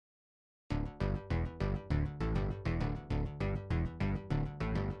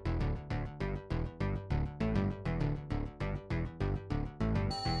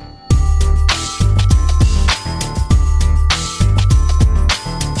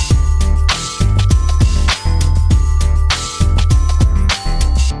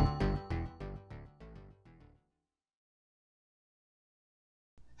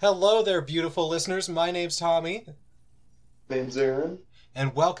Hello there, beautiful listeners. My name's Tommy, Name's Aaron.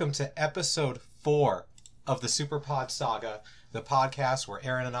 and welcome to episode 4 of the Superpod Saga, the podcast where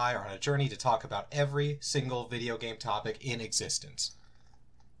Aaron and I are on a journey to talk about every single video game topic in existence.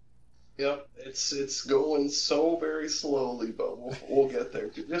 Yep, it's going so very slowly, but we'll get there.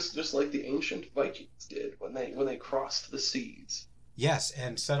 Just like the ancient Vikings did when they crossed the seas. Yes,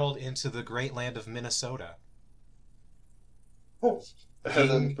 and settled into the great land of Minnesota. And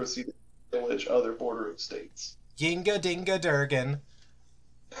then Ying, proceeded to pillage other bordering states. Yinga Dinga Durgan.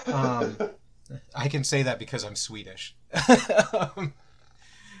 Um, I can say that because I'm Swedish. Um,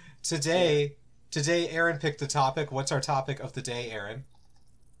 Yeah. today, today, Aaron picked the topic. What's our topic of the day, Aaron?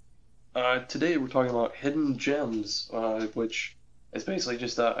 Today we're talking about hidden gems, which is basically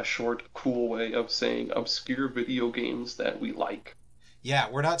just a short, cool way of saying obscure video games that we like. Yeah,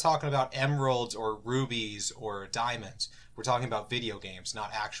 we're not talking about emeralds or rubies or diamonds. We're talking about video games,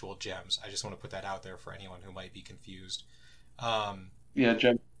 not actual gems. I just want to put that out there for anyone who might be confused. Um, Yeah,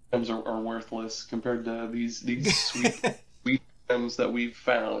 gems are worthless compared to these sweet gems that we've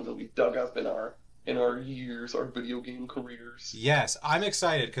found that we dug up in our years, our video game careers. yes, I'm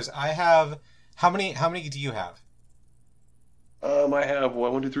excited because I have. How many do you have? I have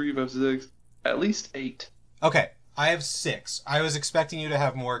one, two, three, five, six, at least eight. Okay, I have 6. I was expecting you to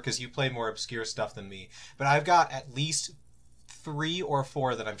have more because you play more obscure stuff than me, but I've got at least 3 or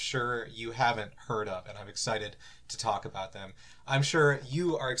 4 that I'm sure you haven't heard of, and I'm excited to talk about them. I'm sure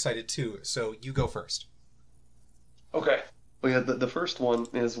you are excited too, so you go first. Okay. Well, yeah, the first one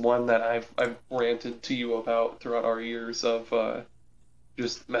is one that I've ranted to you about throughout our years of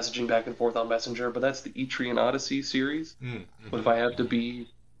just messaging back and forth on Messenger, but that's the Etrian Odyssey series. Mm, But hmm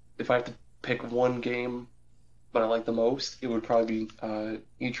if I have to pick one game that I like the most, it would probably be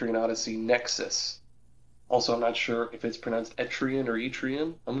Etrian Odyssey Nexus. Also, I'm not sure if it's pronounced Etrian or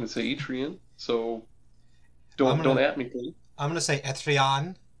Etrian. I'm gonna say Etrian, so I'm don't gonna at me, please. I'm gonna say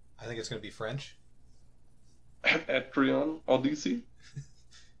Etrian. I think it's gonna be French. Etrian Odyssey.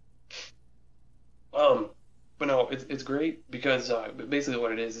 Um, but no, it's great because basically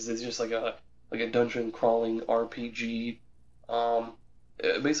what it is it's just like a dungeon crawling RPG. Um,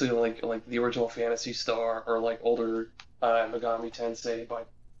 Basically like the original Fantasy Star or like older Megami Tensei. But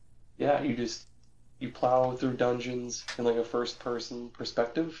yeah, you plow through dungeons in like a first person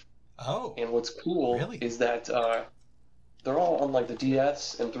perspective. Oh, And what's cool really? is that they're all on like the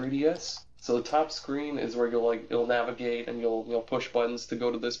DS and 3DS. So the top screen is where you'll navigate and you'll push buttons to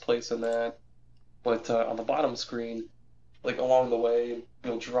go to this place and that. But on the bottom screen, like along the way,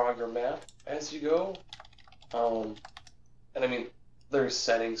 you'll draw your map as you go. Um, and I mean, there's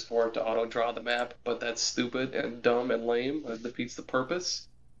settings for it to auto draw the map, but that's stupid and dumb and lame. It defeats the purpose.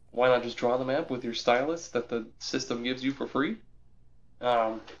 Why not just draw the map with your stylus that the system gives you for free?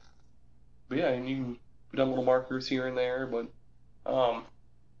 Um, but yeah, and you can put down little markers here and there, but um,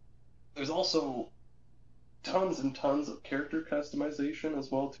 there's also tons and tons of character customization as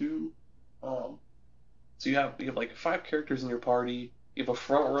well too. Um, so you have like 5 characters in your party. You have a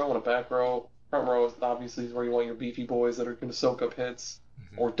front row and a back row. Front row is obviously where you want your beefy boys that are going to soak up hits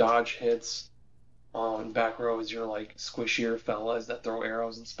Hmm. or dodge hits. Back row is your like squishier fellas that throw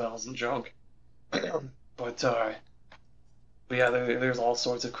arrows and spells and junk. But but yeah, there's all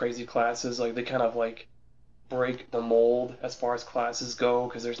sorts of crazy classes. Like they kind of like break the mold as far as classes go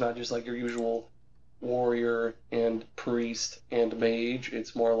because there's not just like your usual warrior and priest and mage.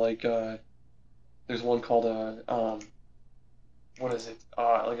 It's more like there's one called a what is it?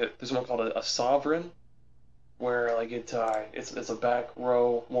 There's one called a sovereign where like it's a back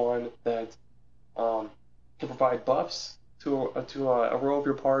row one that um can provide buffs to a row of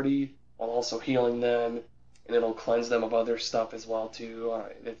your party while also healing them, and it'll cleanse them of other stuff as well too.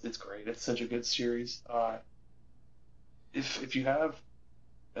 It's great. It's such a good series. If you have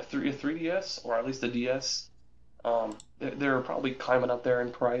a 3DS or at least a DS, they're probably climbing up there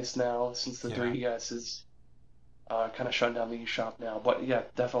in price now since the Yeah. 3DS is kind of shutting down the eShop now. But yeah,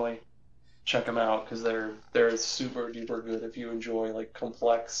 definitely check them out because they're super duper good if you enjoy like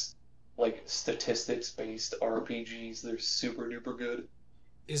complex like statistics based RPGs. They're super duper good.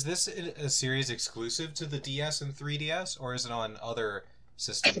 Is this a series exclusive to the DS and 3DS, or is it on other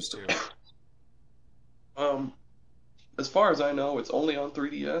systems too? Um, as far as I know, it's only on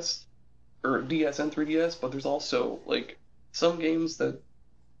 3DS or DS and 3DS, but there's also like some games that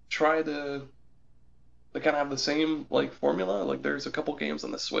try to they kind of have the same like formula. Like there's a couple games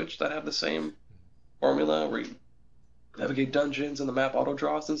on the Switch that have the same formula where you navigate dungeons and the map auto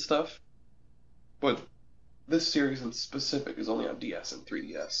draws and stuff. But this series in specific is only on DS and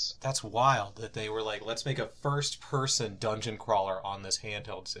 3DS. That's wild that they were like, let's make a first-person dungeon crawler on this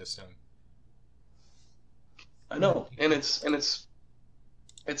handheld system. I know, and it's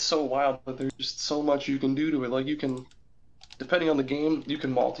so wild that there's just so much you can do to it. Like you can, depending on the game, you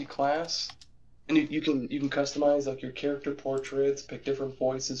can multi-class, and you can customize like your character portraits, pick different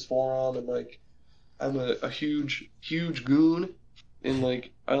voices for them, and like I'm a huge goon, and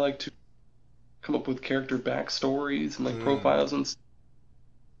like I like to come up with character backstories and like Mm. profiles and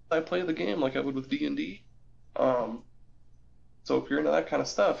I play the game like I would with D&D. Um, so if you're into that kind of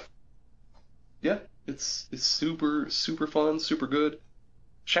stuff, yeah, it's super fun, super good,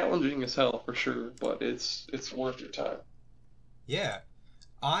 challenging as hell for sure, but it's worth your time. Yeah.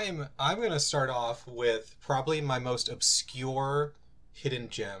 I'm gonna start off with probably my most obscure hidden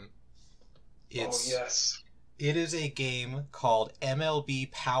gem. Oh It's yes. it is a game called MLB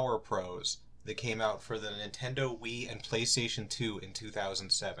Power Pros that came out for the Nintendo Wii and PlayStation 2 in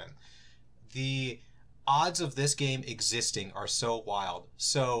 2007. The odds of this game existing are so wild.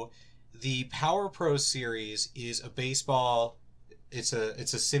 So, the Power Pros series is a baseball it's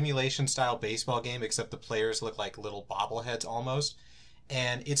a simulation style baseball game except the players look like little bobbleheads almost.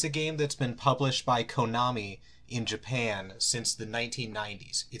 And it's a game that's been published by Konami in Japan since the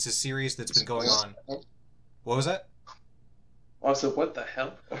 1990s. It's a series that's been going on. What was that? Also, what the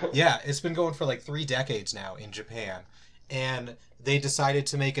hell? Yeah, it's been going for like 3 decades now in Japan. And they decided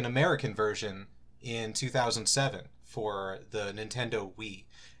to make an American version in 2007 for the Nintendo Wii,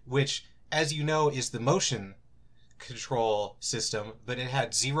 which, as you know, is the motion control system, but it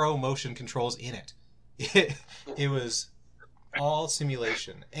had zero motion controls in it. It, it was all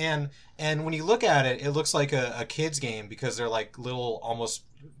simulation. And when you look at it, it looks like a kid's game because they're like little almost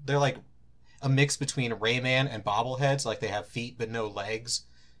they're like a mix between Rayman and bobbleheads, like they have feet but no legs,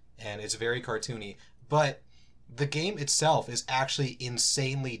 and it's very cartoony. But the game itself is actually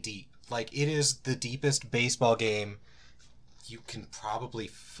insanely deep. Like it is the deepest baseball game you can probably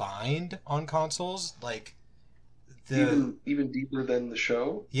find on consoles. Like the Even deeper than the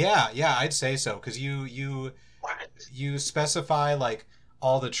show? yeah, I'd say so because What? you specify like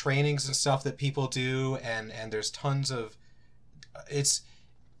all the trainings and stuff that people do, and there's tons of it's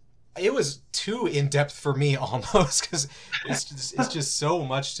it was too in depth for me almost because it's just so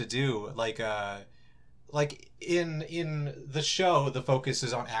much to do. Like in the show, the focus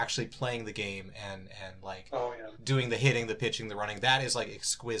is on actually playing the game and like Oh yeah. doing the hitting, the pitching, the running. That is like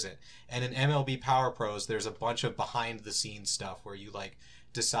exquisite. And in MLB Power Pros, there's a bunch of behind the scenes stuff where you like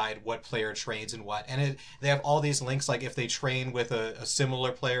decide what player trains and what. And they have all these links. Like if they train with a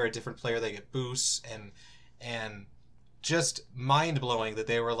similar player, a different player, they get boosts and just mind blowing that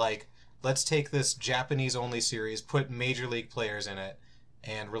they were like, let's take this Japanese only series, put major league players in it,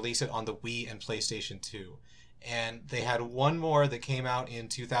 and release it on the Wii and PlayStation 2. And they had one more that came out in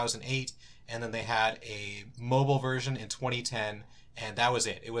 2008, and then they had a mobile version in 2010, and that was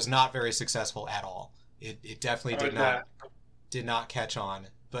it. It was not very successful at all. It definitely I would not. did not catch on.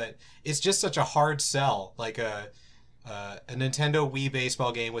 But it's just such a hard sell, like a Nintendo Wii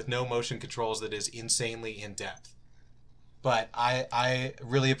baseball game with no motion controls that is insanely in depth. But I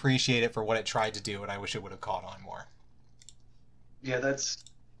really appreciate it for what it tried to do, and I wish it would have caught on more. Yeah,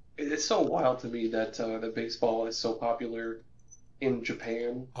 it's so wild to me that that baseball is so popular in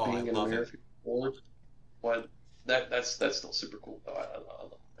Japan, Oh, I being an love it. American sport. But that's still super cool though. I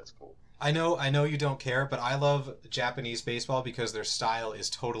love that's cool. I know you don't care, but I love Japanese baseball because their style is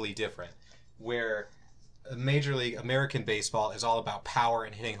totally different. Where Major League American baseball is all about power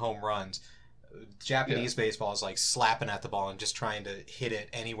and hitting home runs. Yeah. Japanese baseball is like slapping at the ball and just trying to hit it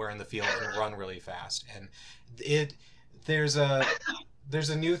anywhere in the field and run really fast. And it there's a there's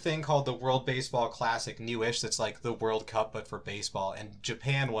a new thing called the World Baseball Classic, newish, that's like the World Cup but for baseball. And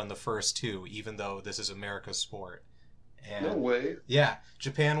Japan won the first two, even though this is America's sport. No And way. yeah,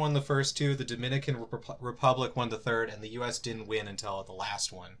 Japan won the first two, the Dominican Republic won the third, and the U.S. didn't win until the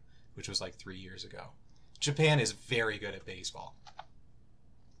last one, which was like 3 years ago. Japan is very good at baseball.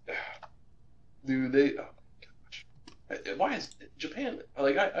 Dude, they oh my gosh. Why is Japan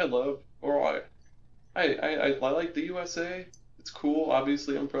like I love or I like the USA. It's cool.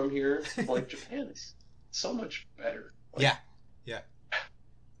 Obviously, I'm from here. But, like Japan is so much better. Like Yeah, yeah.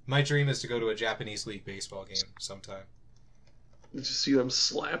 My dream is to go to a Japanese League baseball game sometime. you just see them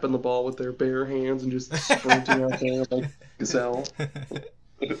slapping the ball with their bare hands and just sprinting out there like gazelle.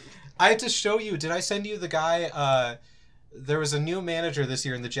 I had to show you. Did I send you the guy? There was a new manager this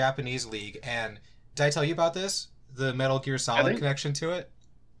year in the Japanese league, and did I tell you about this? The Metal Gear I Solid think connection to it.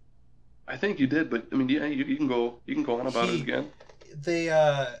 I think you did, but I mean, yeah, you can go on about it He again. they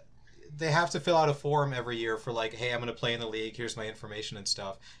they have to fill out a form every year for like, hey, I'm going to play in the league. Here's my information and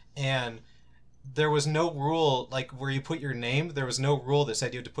stuff. And there was no rule like where you put your name. There was no rule that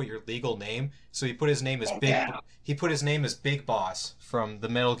said you had to put your legal name. So he put his name as Oh Big. yeah. He put his name as Big Boss from the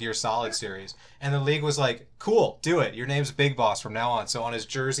Metal Gear Solid series, and the league was like, "Cool, do it. Your name's Big Boss from now on." So on his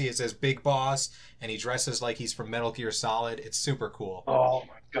jersey it says Big Boss, and he dresses like he's from Metal Gear Solid. It's super cool. Oh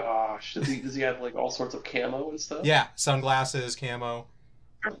my gosh. Does he have like all sorts of camo and stuff? Yeah, sunglasses, camo.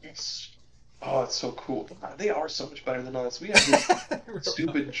 It's- Oh, it's so cool. God, they are so much better than us. We have these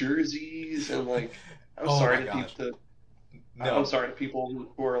stupid jerseys and like I'm Oh my sorry to gosh. people No. I'm sorry to people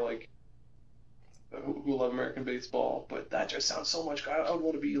who are like who love American baseball, but that just sounds so much. I would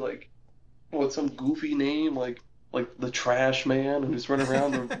want to be like what some goofy name like the Trash Man who's running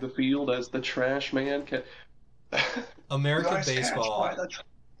around the field as the Trash Man. American Nice catch by baseball.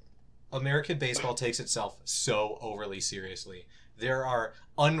 the American baseball takes itself so overly seriously. There are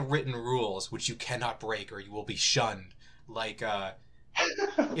unwritten rules which you cannot break or you will be shunned. Like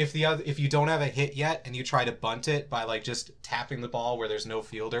if you don't have a hit yet and you try to bunt it by like just tapping the ball where there's no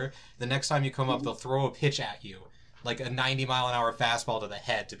fielder, the next time you come up they'll throw a pitch at you, like a 90-mile-an-hour fastball to the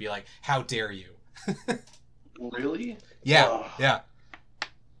head to be like, "How dare you?" Really? Yeah, Oh, yeah.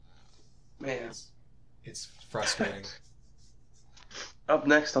 man. It's frustrating. Up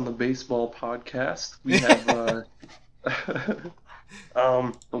next on the baseball podcast, we have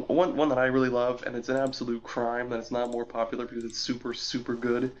one that I really love, and it's an absolute crime that it's not more popular because it's super super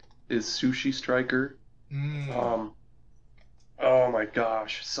good. Is Sushi Striker. Mm. Um, oh my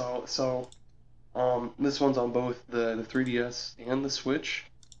gosh. This one's on both the 3DS and the Switch.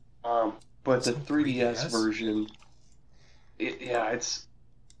 But It's the on 3DS 3DS? version, it's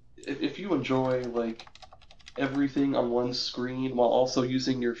if you enjoy like everything on one screen while also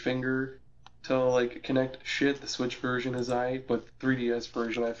using your finger to like connect shit, the Switch version is but the 3DS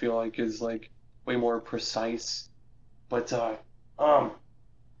version I feel like is like way more precise. But um,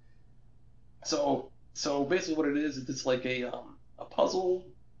 so basically what it is it's like a puzzle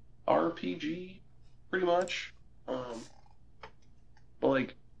RPG pretty much. But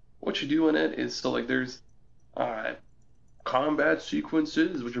like what you do in it is so like there's uh combat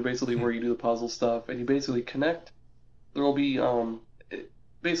sequences, which are basically Hmm. where you do the puzzle stuff, and you basically connect. There will be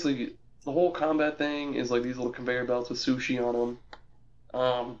basically the whole combat thing is like these little conveyor belts with sushi on them,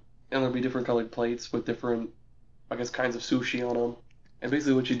 and there'll be different colored plates with different, I guess, kinds of sushi on them. And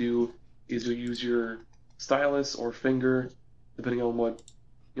basically, what you do is you use your stylus or finger, depending on what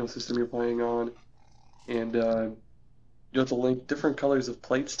system you're playing on, and you have to link different colors of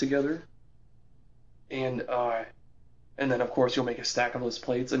plates together, and then of course you'll make a stack of those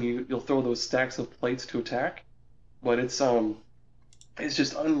plates, and you'll throw those stacks of plates to attack. But it's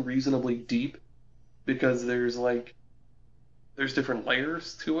just unreasonably deep because there's different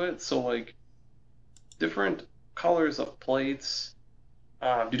layers to it. So like different colors of plates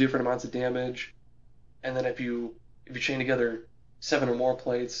do different amounts of damage, and then if you chain together 7 or more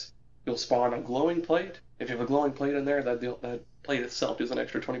plates, you'll spawn a glowing plate. If you have a glowing plate in there, that plate itself does an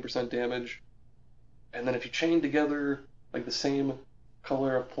extra 20% damage. And then if you chain together like the same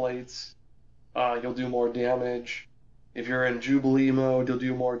color of plates, you'll do more damage. If you're in Jubilee mode, you'll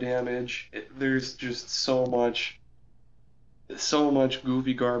do more damage. There's just so much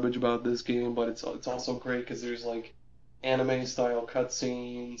goofy garbage about this game, but it's also great because there's like anime style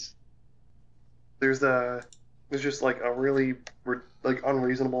cutscenes. There's just like a really like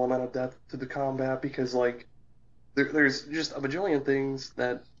unreasonable amount of depth to the combat because like there's just a bajillion things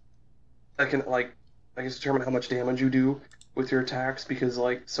that can like I guess determine how much damage you do with your attacks because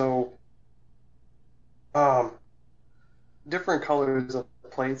like um different colors of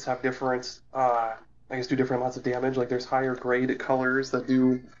plates have different I guess do different amounts of damage. Like there's higher grade colors that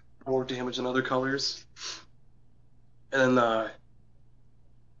do more damage than other colors. And then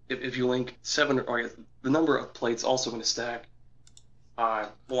if you link or I guess the number of plates also in a stack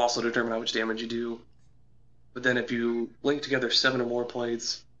will also determine how much damage you do. But then if you link together 7 or more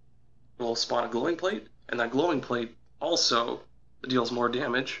plates, it'll spawn a glowing plate, and that glowing plate also deals more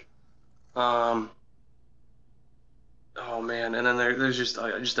damage. Um, oh man, and then there's just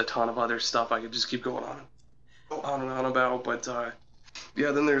a ton of other stuff I could just keep going on and on about. But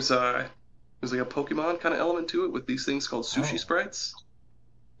yeah, then there's like a Pokemon kind of element to it with these things called sushi Oh. sprites,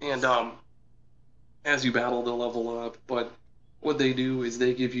 and as you battle, they'll level up. But what they do is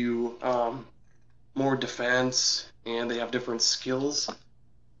they give you more defense, and they have different skills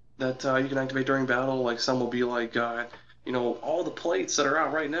that you can activate during battle. Like some will be like, all the plates that are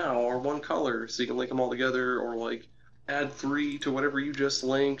out right now are one color, so you can link them all together, or like add 3 to whatever you just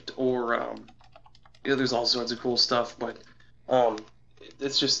linked, or there's all sorts of cool stuff. But um,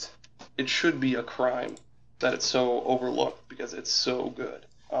 it's just it should be a crime that it's so overlooked because it's so good.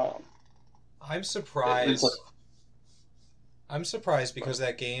 I'm It's like surprised. I'm surprised because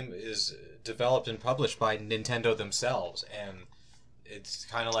that game is developed and published by Nintendo themselves, and it's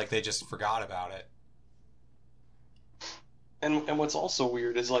kind of like they just forgot about it. and what's also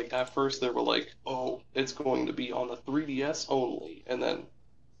weird is like at first they were like, oh, it's going to be on the 3DS only, and then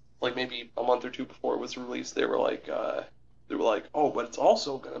like maybe a month or two before it was released, they were like, oh, but it's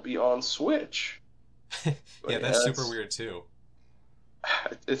also going to be on Switch. Yeah, But that's yeah, super weird too.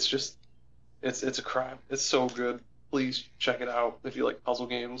 it's just it's a crime. It's so good. Please check it out if you like puzzle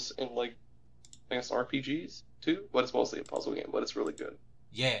games and like I guess RPGs too. But it's mostly a puzzle game, but it's really good.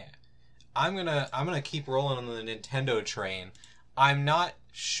 Yeah. I'm gonna keep rolling on the Nintendo train. I'm not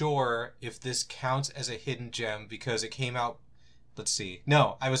sure if this counts as a hidden gem because it came out. Let's see.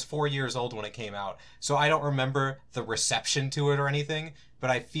 No, I was 4 years old when it came out, so I don't remember the reception to it or anything. But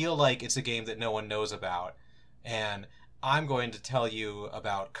I feel like it's a game that no one knows about, and I'm going to tell you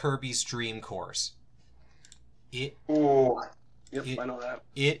about Kirby's Dream Course. It Oh, yep, it I know that.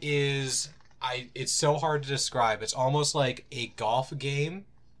 it is. It's so hard to describe. It's almost like a golf game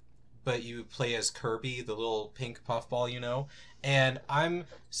but you play as Kirby, the little pink puffball, you know. And I'm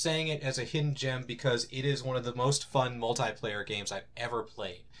saying it as a hidden gem because it is one of the most fun multiplayer games I've ever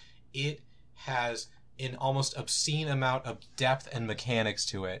played. It has an almost obscene amount of depth and mechanics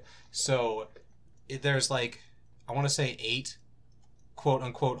to it. So there's like, I want to say 8 quote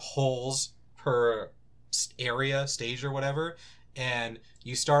unquote holes per area, stage or whatever. And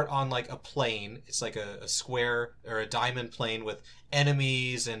you start on like a plane. It's like a square or a diamond plane with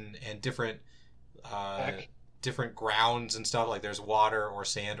enemies and uh, Heck. different grounds and stuff. Like there's water or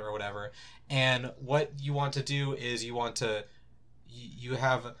sand or whatever. And what you want to do is you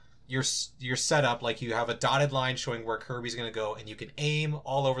have your setup like you have a dotted line showing where Kirby's going to go, and you can aim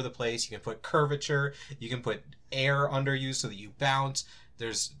all over the place. You can put curvature. You can put air under you so that you bounce.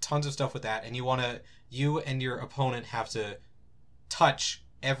 There's tons of stuff with that, and you and your opponent have to touch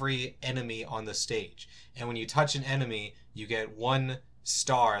every enemy on the stage. And when you touch an enemy, you get 1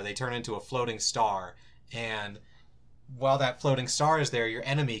 star. They turn into a floating star. And while that floating star is there, your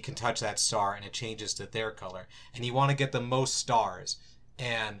enemy can touch that star and it changes to their color. And you want to get the most stars.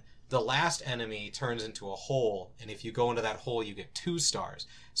 And the last enemy turns into a hole. And if you go into that hole, you get 2 stars.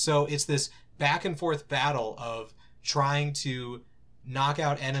 So it's this back and forth battle of trying to knock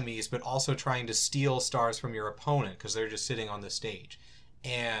out enemies, but also trying to steal stars from your opponent because they're just sitting on the stage.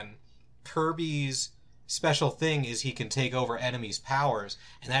 And Kirby's special thing is he can take over enemies' powers,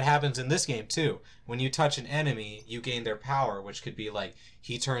 and that happens in this game too. When you touch an enemy, you gain their power, which could be like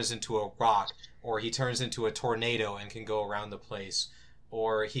he turns into a rock, or he turns into a tornado and can go around the place,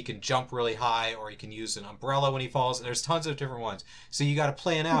 or he can jump really high, or he can use an umbrella when he falls. There's tons of different ones. So you got to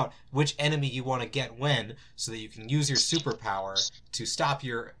plan out which enemy you want to get when, so that you can use your superpower to stop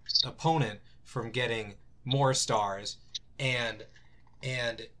your opponent from getting more stars. And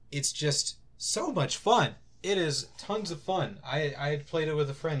it's just so much fun. It is tons of fun. I had played it with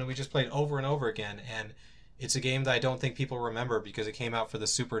a friend and we just played over and over again, and it's a game that I don't think people remember because it came out for the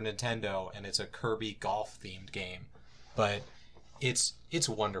Super Nintendo and it's a Kirby golf themed game. But it's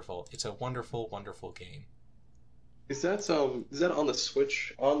wonderful. It's a wonderful, wonderful game. Is that on the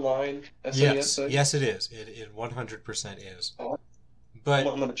Switch online SNES Yes, thing? yes, it is. It 100% is. Oh, But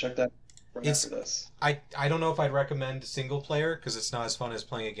I'm gonna check that right after it's this. I don't know if I'd recommend single player because it's not as fun as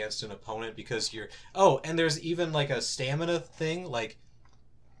playing against an opponent because you're oh, and there's even like a stamina thing. Like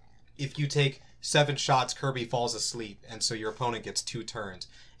if you take 7 shots, Kirby falls asleep, and so your opponent gets 2 turns.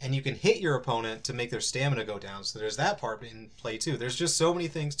 And you can hit your opponent to make their stamina go down. So there's that part in play too. There's just so many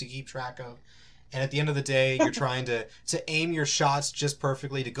things to keep track of. And at the end of the day, you're trying to aim your shots just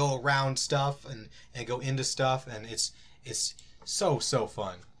perfectly to go around stuff and go into stuff, and it's so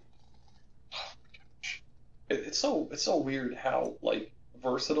fun. It's so weird how like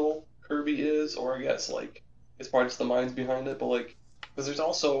versatile Kirby is, or I guess like it's probably just the minds behind it, but like because there's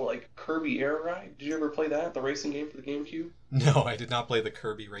also like Kirby Air Ride. Did you ever play that? The racing game for the GameCube? No, I did not play the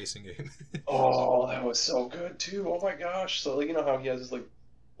Kirby racing game. Oh, that was so good too. Oh my gosh. So like you know how he has this like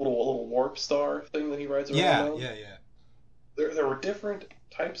little warp star thing that he rides around Yeah, on? yeah. There were different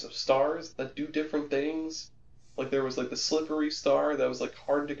types of stars that do different things. Like there was like the slippery star that was like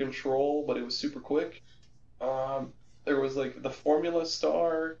hard to control, but it was super quick. There was like the Formula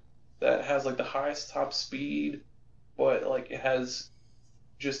Star that has like the highest top speed, but like it has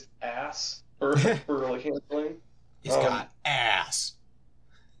just ass for for like handling. He's Um, got ass.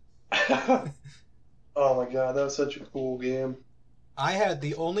 oh my god, that was such a cool game. I had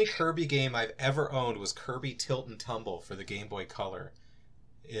the only Kirby game I've ever owned was Kirby Tilt and Tumble for the Game Boy Color.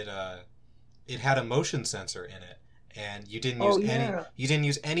 It it had a motion sensor in it, and Oh yeah. you didn't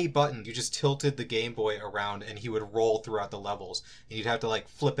use any button. You just tilted the Game Boy around, and he would roll throughout the levels, and you'd have to like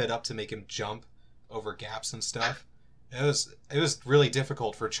flip it up to make him jump over gaps and stuff. It was really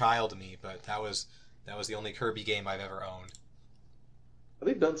difficult for child me, but that was the only Kirby game I've ever owned.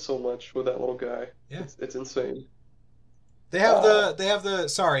 They've done so much with that little guy. Yeah. It's insane. They have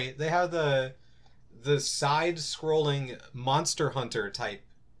the side scrolling Monster Hunter type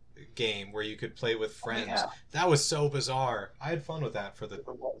game where you could play with Oh friends. yeah. That was so bizarre. I had fun with that for the It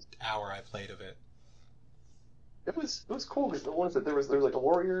was. hour I played of it. It was cool because what is it? There was like a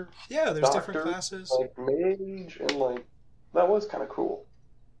warrior, Yeah, there's different doctor, classes. like mage, and like that was kind of cool.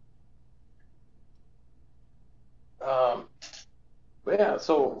 Um, but yeah,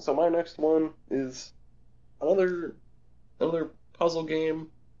 so my next one is another another puzzle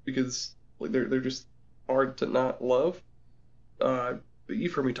game because like they're just hard to not love. But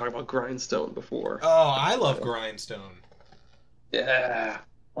you've heard me talk about Grindstone before. Oh, I love Yeah. Grindstone. Yeah.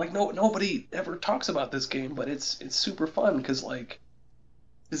 Like nobody ever talks about this game, but it's super fun because like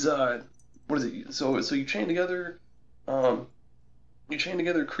is what is it? So um you chain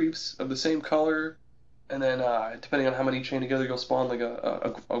together creeps of the same color, and then depending on how many you chain together, you'll spawn like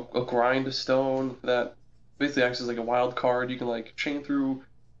a grind stone that basically acts as like a wild card. You can like chain through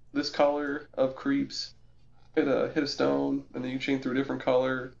this color of creeps, hit a stone, and then you chain through a different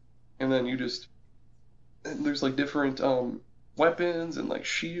color, and then you just and there's like different weapons and like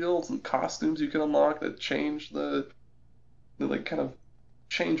shields and costumes you can unlock that change the like kind of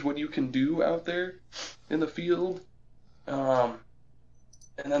change what you can do out there in the field. Um,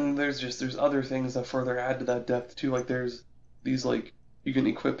 and then there's other things that further add to that depth too. Like there's these like you can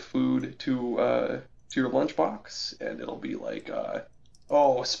equip food to your lunchbox, and it'll be like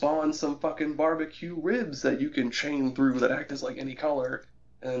oh, spawn some fucking barbecue ribs that you can chain through that act as like any color,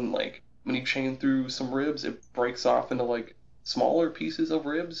 and like when you chain through some ribs, it breaks off into like smaller pieces of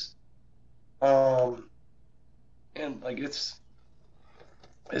ribs. Um, and like it's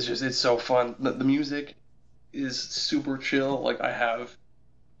so fun. The music is super chill.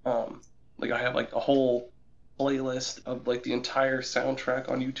 Um, I have like a whole playlist of like the entire soundtrack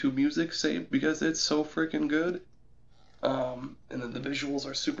on YouTube Music saved because it's so freaking good. And then the visuals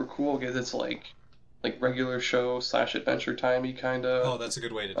are super cool because it's like regular show slash Adventure Timey kind of. Oh, that's a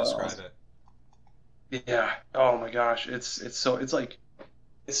good way to Uh, describe it. yeah. Oh my gosh,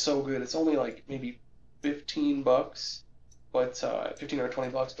 it's so good. It's only like maybe $15, but 15 or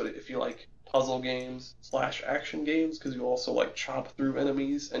 $20. But if you like puzzle games slash action games, because you also like chop through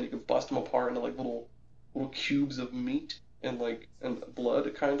enemies and you can bust them apart into like little cubes of meat and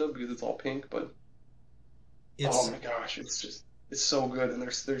blood kind of because it's all pink. But oh It's my gosh, it's so good, and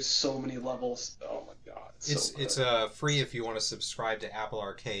there's so many levels. Oh my god, it's so it's good. free if you want to subscribe to Apple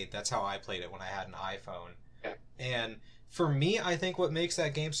Arcade. That's how I played it when I had an iPhone. Yeah. And for me, I think what makes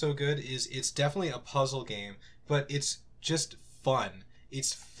that game so good is it's definitely a puzzle game, but it's just fun.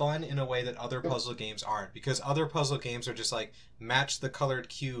 It's fun in a way that other puzzle games aren't, because other puzzle games are just like match the colored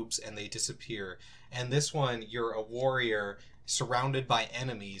cubes and they disappear. And this one, you're a warrior surrounded by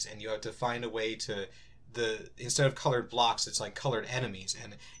enemies, and you have to find a way to the instead of colored blocks, it's like colored enemies,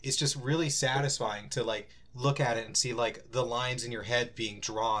 and it's just really satisfying to like look at it and see like the lines in your head being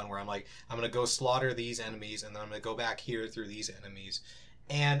drawn where I'm like, I'm gonna go slaughter these enemies and then I'm gonna go back here through these enemies.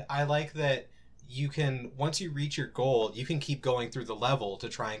 And I like that you can, once you reach your goal, you can keep going through the level to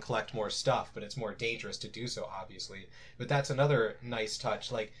try and collect more stuff, but it's more dangerous to do so, obviously. But that's another nice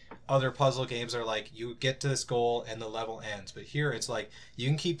touch. Like other puzzle games are like you get to this goal and the level ends, but here it's like you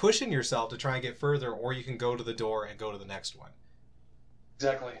can keep pushing yourself to try and get further, or you can go to the door and go to the next one.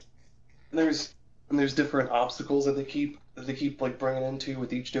 Exactly. And there's different obstacles that they keep like bringing into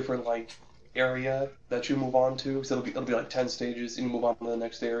with each different like area that you move on to. So it'll be like 10 stages and you move on to the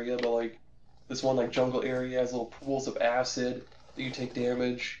next area. But like this one like jungle area has little pools of acid that you take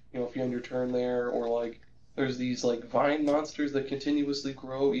damage, if you end your turn there, or like there's these like vine monsters that continuously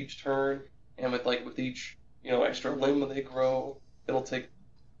grow each turn, and with each extra limb that they grow, it'll take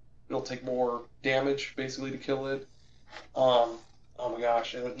it'll take more damage basically to kill it. Um, oh my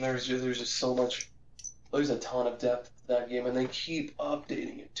gosh, and there's just so much. There's a ton of depth to that game, and they keep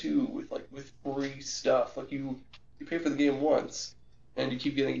updating it too with free stuff. Like you pay for the game once, and you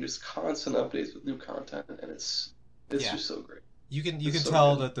keep getting just constant updates with new content, and it's Yeah. just so great. You It's can so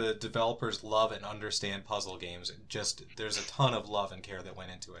tell good. that the developers love and understand puzzle games. Just there's a ton of love and care that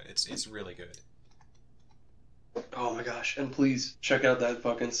went into it. It's really good. Oh my gosh, and please check out that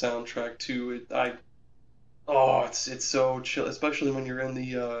fucking soundtrack too. Oh, it's so chill, especially when you're in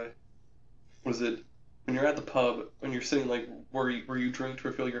the what is it? When you're at the pub, when you're sitting like where you drink to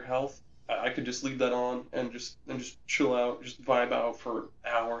refill your health. I could just leave that on and just chill out, just vibe out for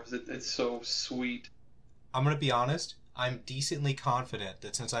hours. It's so sweet. I'm gonna be honest. I'm decently confident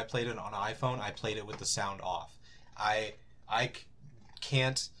that since I played it on iPhone, I played it with the sound off. I I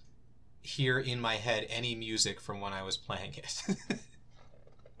can't hear in my head any music from when I was playing it.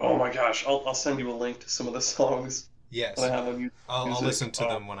 Oh my gosh, I'll send you a link to some of the songs that Yes, I have on I'll music. listen to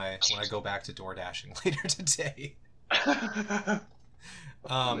them when I go back to door dashing later today.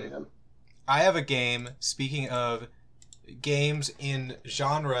 Oh Um, man. I have a game. Speaking of games in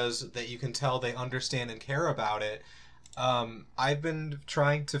genres that you can tell they understand and care about it. I've been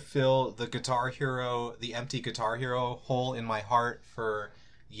trying to fill the empty Guitar Hero hole in my heart for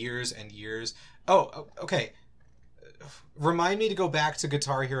years and years. Oh, okay. Remind me to go back to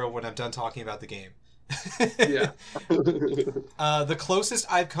Guitar Hero when I'm done talking about the game. Yeah. The closest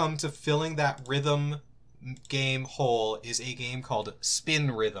I've come to filling that rhythm game hole is a game called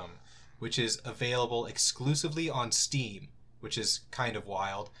Spin Rhythm, which is available exclusively on Steam, which is kind of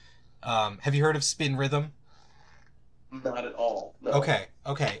wild. Have you heard of Spin Rhythm? Not at all. No.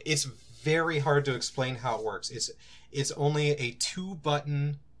 Okay. It's very hard to explain how it works. It's only a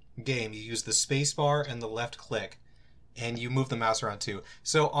two-button game. You use the space bar and the left click, and you move the mouse around too.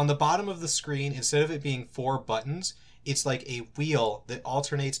 So on the bottom of the screen, instead of it being four buttons, it's like a wheel that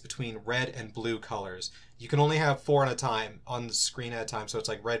alternates between red and blue colors. You can only have four at a time on the screen at a time, so it's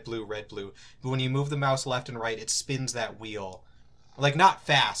like red, blue, red, blue. But when you move the mouse left and right, it spins that wheel. Like not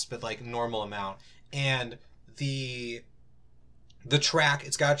fast, but like normal amount. And the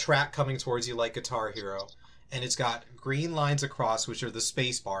it's got a track coming towards you like Guitar Hero, and it's got green lines across, which are the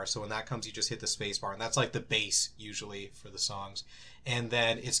space bar. So when that comes, you just hit the space bar, and that's like the bass usually for the songs. And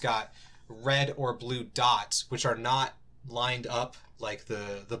then it's got red or blue dots, which are not lined up like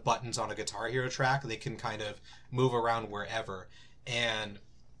the buttons on a Guitar Hero track. They can kind of move around wherever, and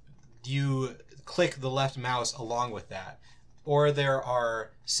you click the left mouse along with that. Or there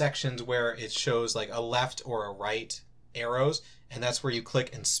are sections where it shows like a left or a right arrows, and that's where you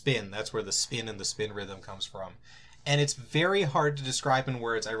click and spin. That's where the spin and the spin rhythm comes from. And it's very hard to describe in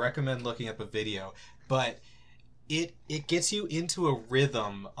words. I recommend looking up a video, but it gets you into a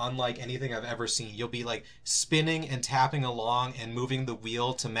rhythm unlike anything I've ever seen. You'll be like spinning and tapping along and moving the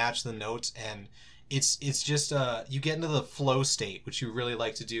wheel to match the notes, and it's just you get into the flow state, which you really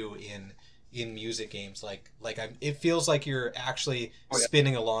like to do in music games. It feels like you're actually Oh yeah.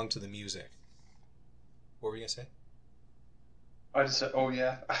 spinning along to the music. What were you gonna I just said, oh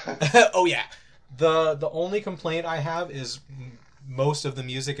yeah. say? Oh yeah. The only complaint I have is most of the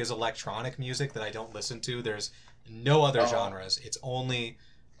music is electronic music that I don't listen to. There's no other Oh, genres. It's only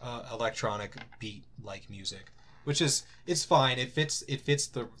electronic beat like music, which is it's fine. It fits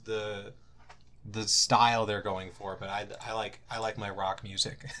the style they're going for. But I like my rock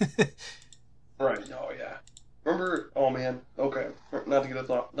music. right. Oh yeah. Remember? Oh man. Okay. Not to get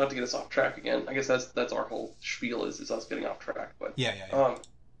us off track again. I guess that's our whole spiel is us getting off track. But Yeah, yeah, yeah. um,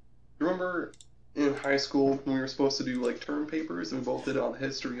 remember in high school when we were supposed to do like term papers and we both did it on the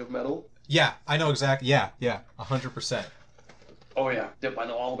history of metal? Yeah, I know exactly. Yeah, yeah, 100%. Oh yeah. Yep. I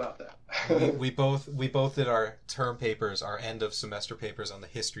know all about We that. we both we both did our term papers, our end of semester papers on the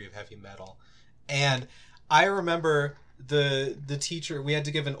history of heavy metal, and I remember the teacher. We had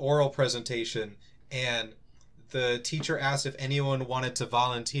to give an oral presentation, and the teacher asked if anyone wanted to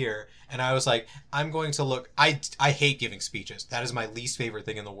volunteer, and I was like, I'm going to look. I hate giving speeches. That is my least favorite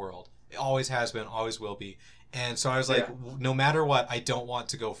thing in the world. It always has been, always will be. And so I was like, Yeah. no matter what, I don't want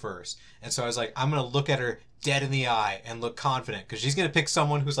to go first. And so I was like, I'm gonna look at her dead in the eye and look confident because she's gonna pick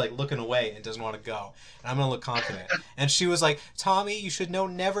someone who's like looking away and doesn't want to go. And I'm gonna look confident. And she was like, Tommy, you should know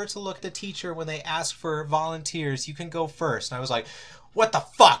never to look at the teacher when they ask for volunteers. You can go first. And I was like, what the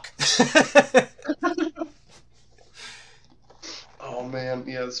fuck? Oh man.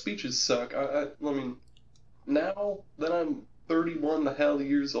 Yeah. The speeches suck. I mean, now that I'm 31 the hell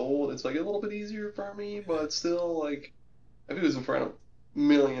years old, it's like a little bit easier for me, but still, like, if it was in front of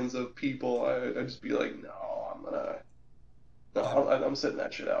millions of people, I'd just be like, no, no, I'm I'm sitting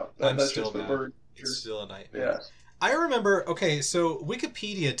that shit out. I'm That still shit's been bad. burned It's here. still a nightmare. Yeah. I remember, okay, so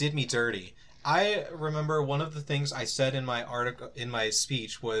Wikipedia did me dirty. I remember one of the things I said in my article, in my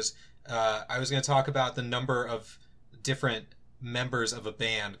speech, was I was going to talk about the number of different members of a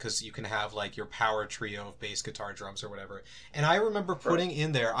band because you can have like your power trio of bass, guitar, drums, or whatever. And I remember Right. putting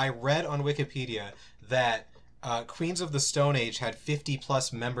in there, I read on Wikipedia that Queens of the Stone Age had 50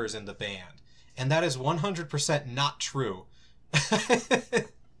 plus members in the band. And that is 100% not true.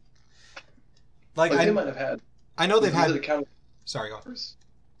 like, Like they I, might have had. I know they've Was it had. accounting Sorry, go on. members?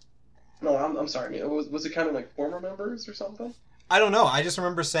 No, I'm sorry, man. Was it counting like former members or something? I don't know. I just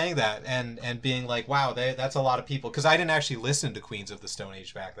remember saying that and being like, wow, that's a lot of people. Because I didn't actually listen to Queens of the Stone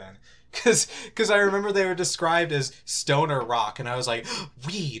Age back then. Because I remember they were described as stoner rock, and I was like,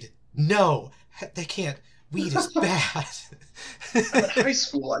 weed, no, they can't. Weed is bad. I'm in high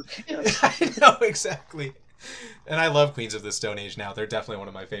school. I can't. I know, exactly. And I love Queens of the Stone Age now. They're definitely one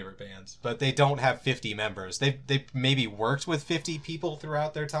of my favorite bands. But they don't have 50 members. They maybe worked with 50 people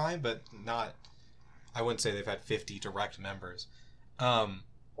throughout their time, but not... I wouldn't say they've had 50 direct members. I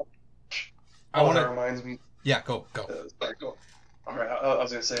want That to... reminds me. Yeah, go. Sorry, go. All right, I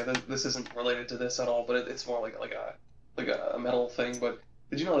was gonna say this isn't related to this at all, but it's more like a metal thing. But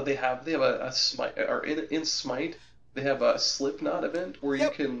did you know that they have a Smite, or in Smite they have a Slipknot event where you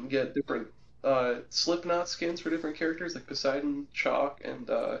Yep. can get different Slipknot skins for different characters like Poseidon, Chalk, and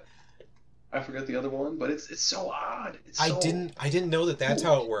I forget the other one, but it's so odd. It's I so didn't know that that's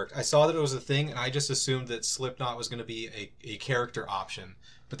cool. how it worked. I saw that it was a thing, and I just assumed that Slipknot was going to be a character option.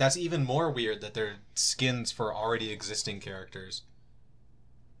 But that's even more weird that they're skins for already existing characters.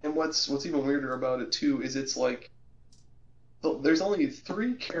 And what's even weirder about it too is it's like so there's only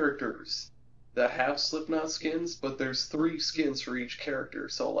three characters that have Slipknot skins, but there's three skins for each character.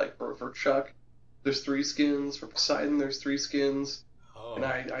 So like for Chuck, there's three skins. For Poseidon, there's three skins. And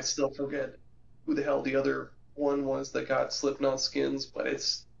Oh. I still forget who the hell the other one was that got Slipknot skins, but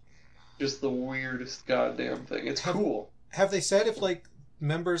it's just the weirdest goddamn thing. It's Have cool. have they said if like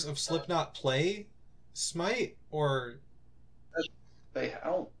members of Slipknot play Smite or I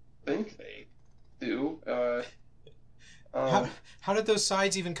don't think they do. how Um, how did those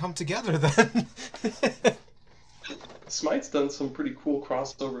sides even come together then? Smite's done some pretty cool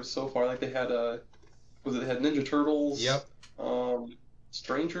crossovers so far. Like they had they had Ninja Turtles, Yep. um,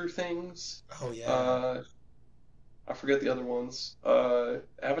 Stranger Things. Oh yeah. Uh, I forget the other ones.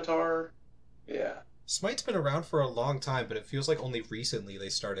 Avatar. Yeah. Smite's been around for a long time, but it feels like only recently they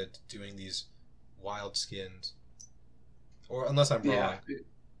started doing these wild skins. Or unless I'm Yeah. wrong.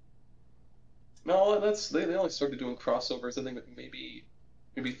 No, they only started doing crossovers. I think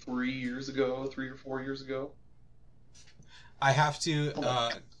maybe 3 years ago, 3 or 4 years ago. I have to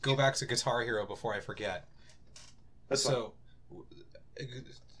go back to Guitar Hero before I forget. That's fine. So,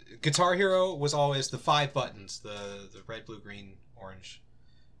 Guitar Hero was always the 5 buttons, the red, blue, green, orange,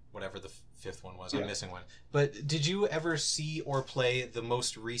 whatever the fifth one was. I'm Yeah. missing one. But did you ever see or play the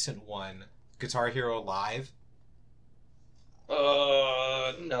most recent one, Guitar Hero Live?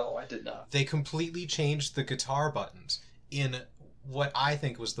 No, I did not. They completely changed the guitar buttons in what I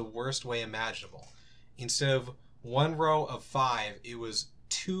think was the worst way imaginable. Instead of one row of 5, it was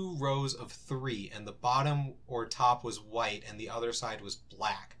 2 rows of 3, and the bottom or top was white and the other side was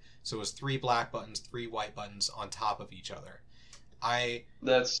black. So it was 3 black buttons, 3 white buttons on top of each other. I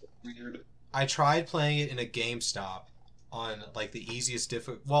That's weird. I tried playing it in a GameStop on like the easiest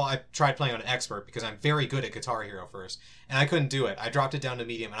well, I tried playing on expert because I'm very good at Guitar Hero first, and I couldn't do it. I dropped it down to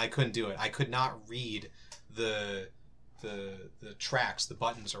medium and I couldn't do it. I could not read the the tracks, the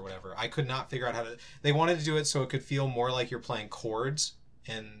buttons or whatever. I could not figure out how to. They wanted to do it so it could feel more like you're playing chords,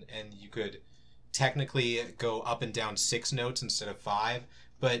 and you could technically go up and down 6 notes instead of 5,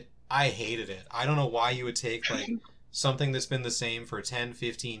 but I hated it. I don't know why you would take like something that's been the same for 10,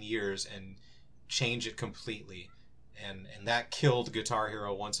 15 years and change it completely. And that killed Guitar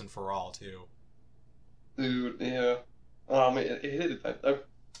Hero once and for all too. Dude, yeah. It hit it.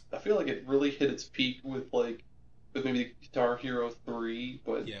 I feel like it really hit its peak with maybe Guitar Hero 3,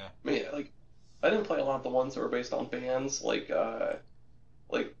 but Yeah. man, like I didn't play a lot of the ones that were based on bands, like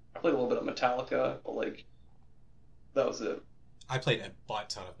I played a little bit of Metallica, but like that was it. I played a butt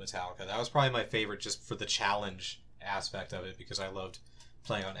ton of Metallica. That was probably my favorite just for the challenge aspect of it because I loved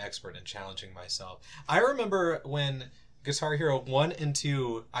playing on expert and challenging myself. I remember when Guitar Hero 1 and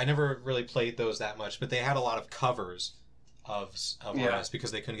 2, I never really played those that much, but they had a lot of covers of Yeah. artists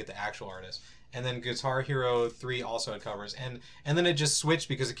because they couldn't get the actual artists. And then Guitar Hero 3 also had covers. And then it just switched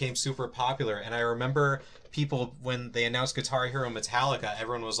because it became super popular. And I remember people, when they announced Guitar Hero Metallica,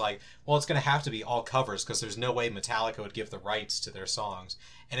 everyone was like, well, it's going to have to be all covers because there's no way Metallica would give the rights to their songs.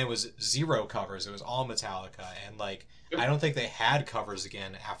 And it was 0 covers. It was all Metallica. And like, I don't think they had covers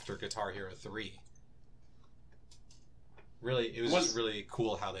again after Guitar Hero 3. Really, it was just really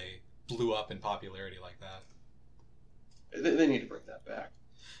cool how they blew up in popularity like that. They need to bring that back.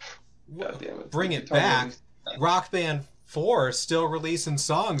 God damn it. Bring it Guitar Hero back. needs- Rock Band 4 still releasing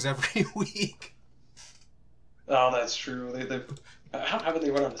songs every week. Oh, that's true. They've how haven't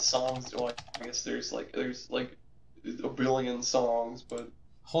they run out of songs? Well, I guess there's like a billion songs, but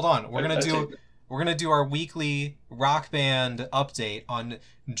Hold on, I take we're gonna do our weekly Rock Band update on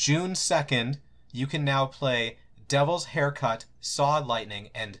June 2nd. You can now play Devil's Haircut, Saw Lightning,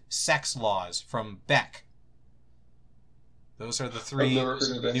 and Sex Laws from Beck. Those are the I've three never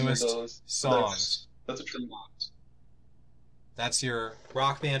heard of any of newest those. songs. That's a true. That's your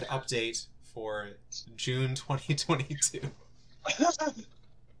Rock Band update for June 2022.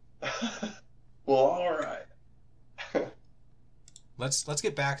 Well, all right. Let's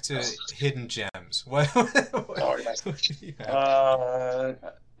get back to hidden gems. What Oh, yes. what do you have?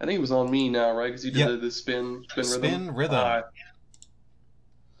 I think it was on me now, right? Because you did Yep. the spin rhythm. Spin rhythm.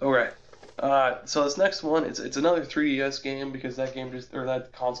 All right. So this next one, it's another 3DS game because that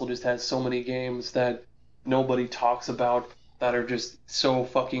console just has so many games that nobody talks about that are just so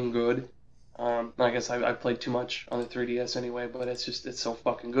fucking good. I guess I played too much on the 3DS anyway, but it's so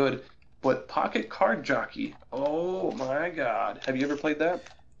fucking good. But Pocket Card Jockey, oh my god, have you ever played that?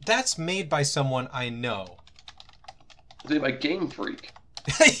 That's made by someone I know. It's made by Game Freak.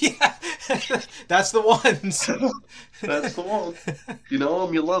 Yeah, that's the ones. That's the one. You know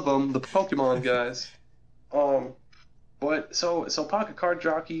them, you love them, the Pokemon guys. But so Pocket Card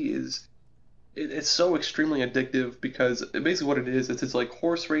Jockey it's so extremely addictive because basically what it is, it's like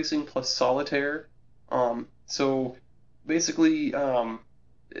horse racing plus solitaire. So basically,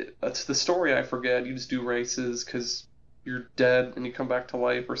 it's the story I forget. You just do races because you're dead and you come back to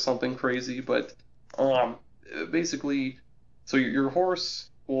life or something crazy. But basically, so your horse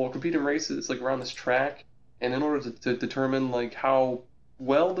will compete in races like around this track, and in order to determine like how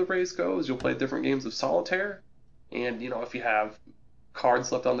well the race goes, you'll play different games of solitaire. And if you have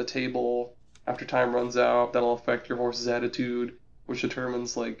cards left on the table after time runs out, that'll affect your horse's attitude, which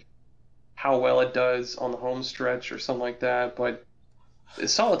determines like how well it does on the home stretch or something like that. But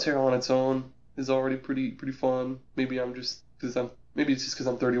solitaire on its own is already pretty fun. Maybe it's just because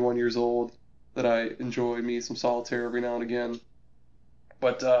I'm 31 years old that I enjoy me some solitaire every now and again.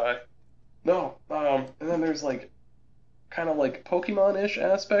 But no, and then there's like kind of like Pokemon-ish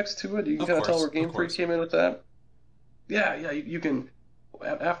aspects to it. You can kind of tell where Game Freak came in with that. Yeah, you can.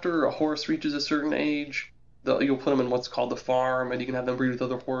 After a horse reaches a certain age, you'll put them in what's called the farm, and you can have them breed with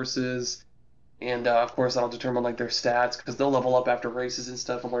other horses. And of course, that'll determine like their stats because they'll level up after races and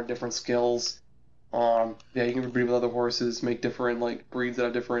stuff and learn different skills. Yeah, you can breed with other horses, make different like breeds that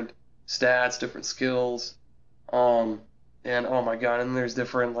have different stats, different skills. And oh my god, and there's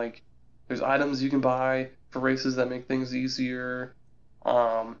different like there's items you can buy for races that make things easier.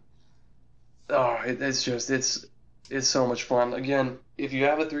 It's so much fun. Again, if you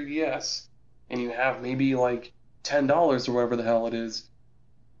have a 3DS and you have maybe like $10 or whatever the hell it is,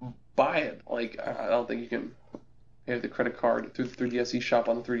 buy it. Like I don't think you can pay the credit card through the 3DS eShop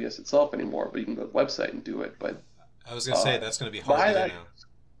on the 3DS itself anymore, but you can go to the website and do it. But I was gonna say that's gonna be hard to do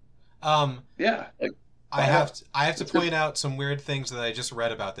now. Yeah. Like, I have to point out some weird things that I just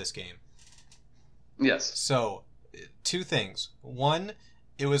read about this game. Yes. So, two things. One,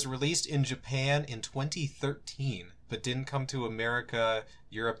 it was released in Japan in 2013, but didn't come to America,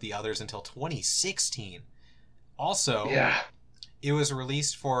 Europe, the others until 2016. Also, yeah, it was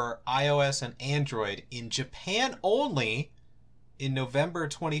released for iOS and Android in Japan only in November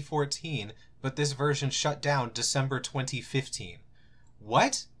 2014, but this version shut down December 2015.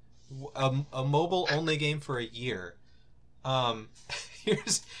 What? A mobile only game for a year.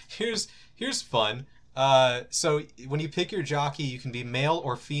 Here's fun. So when you pick your jockey, you can be male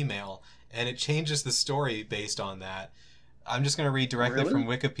or female, and it changes the story based on that. I'm just going to read directly from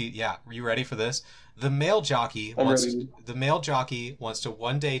Wikipedia. Yeah, are you ready for this? The male jockey wants to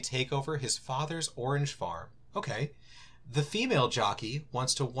one day take over his father's orange farm. Okay. The female jockey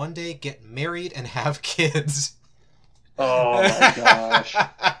wants to one day get married and have kids. Oh my gosh.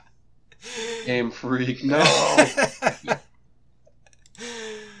 Game Freak, no.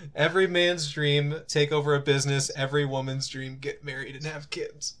 Every man's dream, take over a business. Every woman's dream, get married and have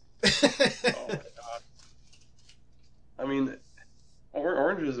kids. Oh my god. I mean,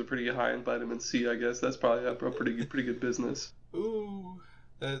 oranges are pretty high in vitamin C, I guess. That's probably a pretty good business. Ooh,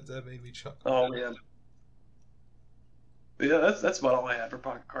 that made me chuckle. Oh man. But yeah, that's about all I have for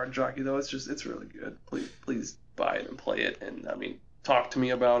Pocket Card Jockey, though. It's really good. Please buy it and play it, and I mean, talk to me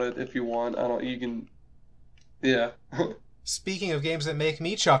about it if you want. You can, yeah. Speaking of games that make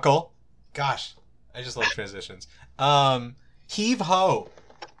me chuckle, gosh, I just love transitions. Heave Ho.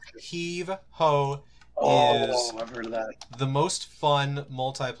 Heave Ho is I've heard of that. the most fun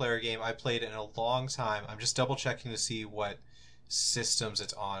multiplayer game I played in a long time. I'm just double checking to see what systems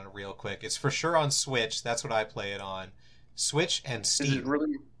it's on real quick. It's for sure on Switch. That's what I play it on. Switch and Steam. Is it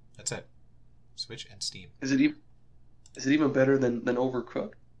really? That's it. Switch and Steam. Is it even better than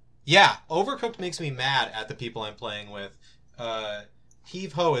Overcooked? Yeah, Overcooked makes me mad at the people I'm playing with.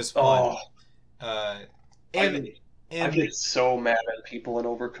 Heave Ho is fun. Oh. I And get so mad at people in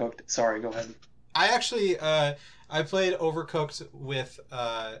Overcooked. Sorry, go ahead. I actually I played Overcooked with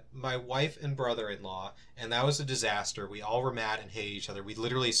my wife and brother-in-law, and that was a disaster. We all were mad and hated each other. We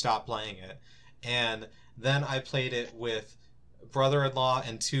literally stopped playing it. And then I played it with brother-in-law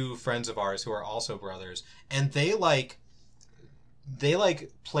and two friends of ours who are also brothers, and they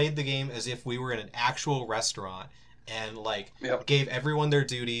played the game as if we were in an actual restaurant and Yep, gave everyone their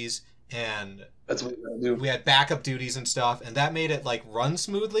duties, and that's what you gotta do. we had backup duties and stuff, and that made it run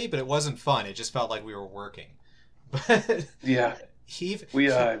smoothly, but it wasn't fun. It just felt like we were working. But Yeah, we he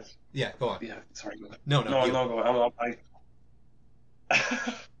yeah, go on. yeah. Sorry, go ahead. No, no, No, you. no, go ahead.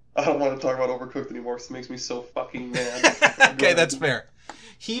 I don't want to talk about Overcooked anymore. 'Cause it makes me so fucking mad. Go Okay, that's ahead. fair.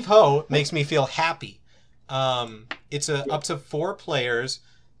 Heave Ho makes me feel happy. It's up to four players.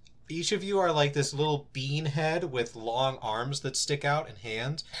 Each of you are like this little bean head with long arms that stick out and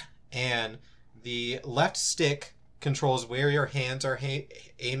hands, and the left stick controls where your hands are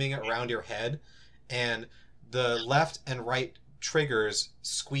aiming around your head, and the left and right triggers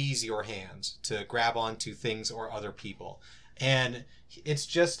squeeze your hands to grab onto things or other people. And it's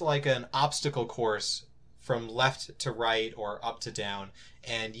just like an obstacle course from left to right or up to down,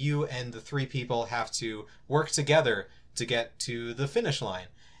 and you and the three people have to work together to get to the finish line.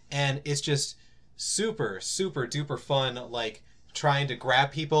 And it's just super super duper fun, trying to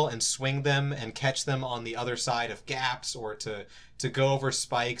grab people and swing them and catch them on the other side of gaps, or to go over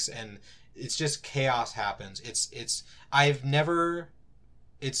spikes, and it's just chaos happens. I've never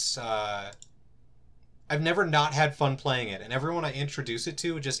it's I've never not had fun playing it, and everyone I introduce it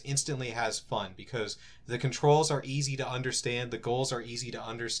to just instantly has fun because the controls are easy to understand, the goals are easy to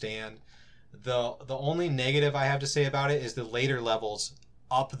understand. The only negative I have to say about it is the later levels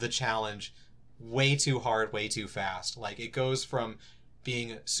up the challenge way too hard, way too fast. Like, it goes from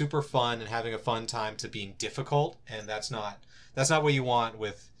being super fun and having a fun time to being difficult, and that's not what you want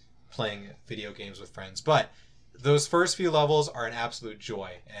with playing video games with friends. But those first few levels are an absolute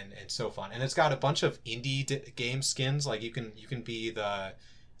joy and so fun. And it's got a bunch of indie game skins. Like, you can be the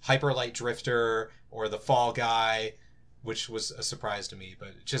Hyper Light Drifter or the Fall Guy, which was a surprise to me,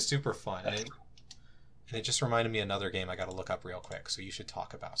 but just super fun. And it just reminded me of another game I got to look up real quick. So you should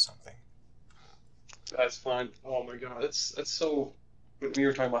talk about something. That's fine. Oh my god, that's so. When we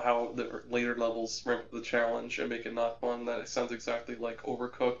were talking about how the later levels ramp up the challenge and make it not fun, that it sounds exactly like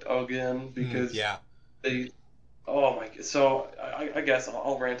Overcooked again because Yeah. they. Oh my. So I guess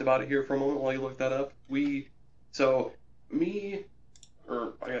I'll rant about it here for a moment while you look that up. So me,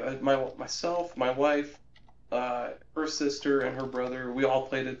 or myself, my wife, her sister, and her brother, we all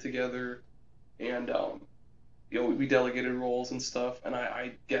played it together, and we delegated roles and stuff, and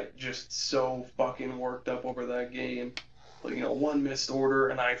I get just so fucking worked up over that game. Like, one missed order,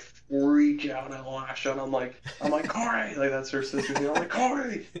 and I freak out, I lash out, I'm like, Corey, like, that's her sister's name, I'm like,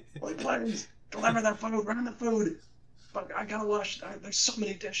 Corey, like, please, deliver that food, run the food, fuck, I gotta wash, there's so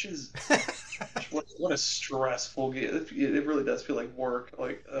many dishes. What a stressful game. It really does feel like work,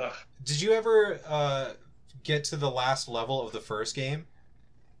 like, ugh. Did you ever get to the last level of the first game?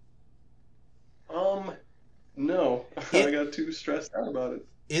 Um, no, I It got too stressed out about it.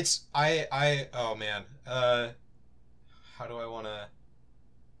 it's oh man. How do I want to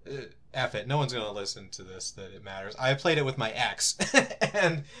F it. No one's going to listen to this that it matters. I played it with my ex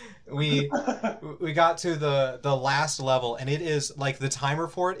and we we got to the last level, and it is like the timer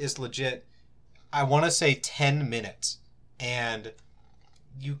for it is legit. I want to say 10 minutes. And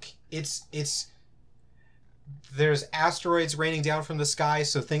it's there's asteroids raining down from the sky,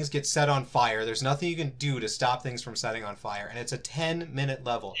 so things get set on fire. There's nothing you can do to stop things from setting on fire, and it's a 10-minute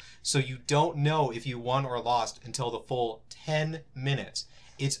level, so you don't know if you won or lost until the full 10 minutes.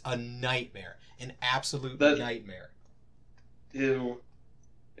 It's a nightmare, an absolute That nightmare. Ew.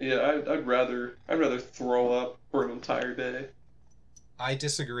 Yeah, I'd rather throw up for an entire day. I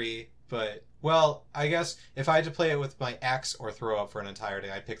disagree, but well, I guess if I had to play it with my ex or throw up for an entire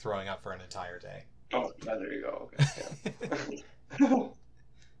day, I'd pick throwing up for an entire day. Oh, yeah, there you go. Okay. Yeah.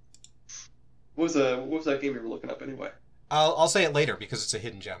 What was that game you were looking up anyway? I'll say it later because it's a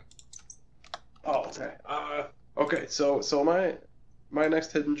hidden gem. Oh, okay. Okay. So my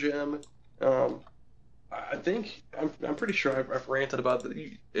next hidden gem, um, I think I'm pretty sure I've ranted about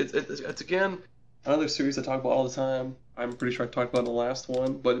the it's again another series I talk about all the time. I'm pretty sure I talked about it in the last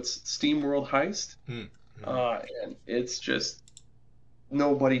one, but it's Steam World Heist. Hmm. And it's just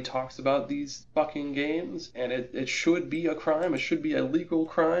nobody talks about these fucking games, and it should be a crime. It should be a legal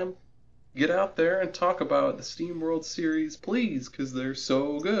crime. Get out there and talk about the Steam World series, please, because they're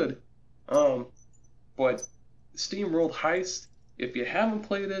so good. But Steam World Heist, if you haven't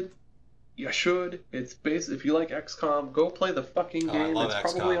played it, you should. It's if you like XCOM, go play the fucking Oh, I game. love It's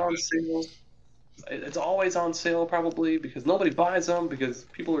probably XCOM. on sale. It's always on sale probably because nobody buys them because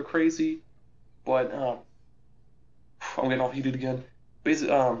people are crazy. But I'm getting all heated again.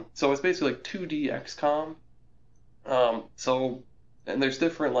 So it's basically like 2D XCOM. So and there's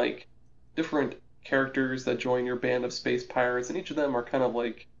different characters that join your band of space pirates, and each of them are kind of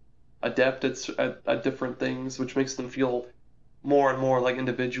like adept at different things, which makes them feel more and more like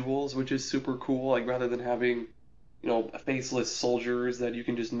individuals, which is super cool. Like rather than having, faceless soldiers that you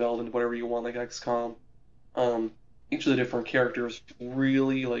can just meld into whatever you want, like XCOM. Um, each of the different characters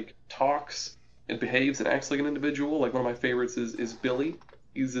really like talks and behaves and acts like an individual. Like one of my favorites is Billy.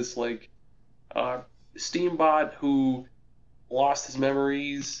 He's this like uh, steambot who lost his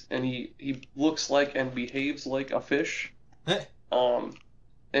memories, and he looks like and behaves like a fish. Um,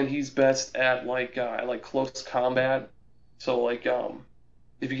 and he's best at like close combat. So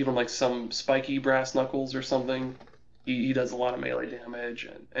if you give him like some spiky brass knuckles or something, he does a lot of melee damage,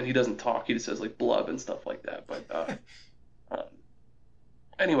 and he doesn't talk. He just says like blub and stuff like that. But uh,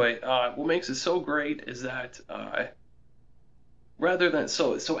 anyway, what makes it so great is that rather than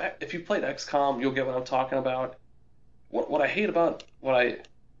if you played XCOM, you'll get what I'm talking about. What I hate about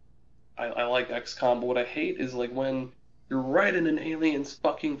I like XCOM, but what I hate is like when you're right in an alien's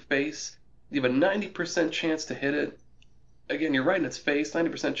fucking face, you have a 90% chance to hit it. Again, you're right in its face,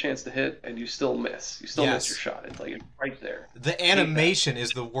 90% chance to hit, and you still miss. You still miss your Yes. shot. It's like right there. The I hate that. animation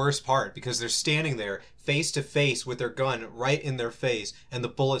is the worst part because they're standing there face to face with their gun right in their face, and the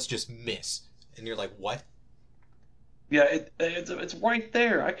bullets just miss, and you're like, "What?" Yeah, it's right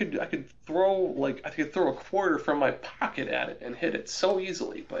there. I could throw a quarter from my pocket at it and hit it so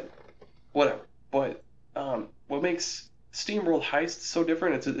easily, but whatever. But what makes SteamWorld Heist so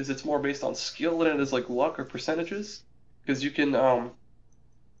different is it's more based on skill than it is like luck or percentages, because you can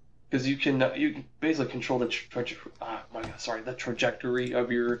basically control the trajectory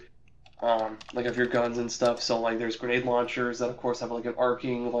of your of your guns and stuff. So like there's grenade launchers that of course have like an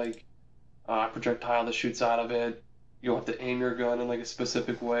arcing projectile that shoots out of it. You'll have to aim your gun in like a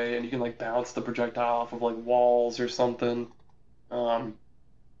specific way, and you can like bounce the projectile off of like walls or something. Um,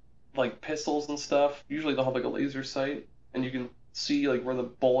 like pistols and stuff, usually they'll have like a laser sight, and you can see like where the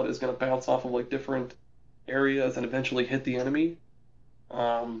bullet is going to bounce off of like different areas and eventually hit the enemy.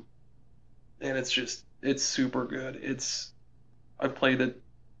 Um, and it's super good. I've played it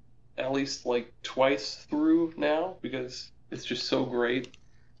at least like twice through now because it's just so great.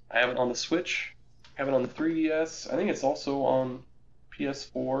 I have it on the Switch, I have it on the 3DS. I think it's also on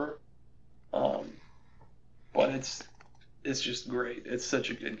PS4. Um, but it's just great. It's such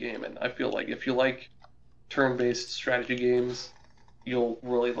a good game, and I feel like if you like turn-based strategy games, you'll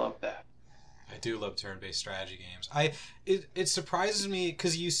really love that. I do love turn-based strategy games. It surprises me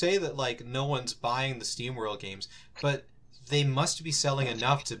because you say that like no one's buying the SteamWorld games, but they must be selling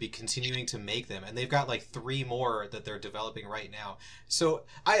enough to be continuing to make them, and they've got like three more that they're developing right now. So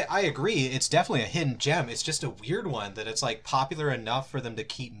I agree, it's definitely a hidden gem. It's just a weird one that it's like popular enough for them to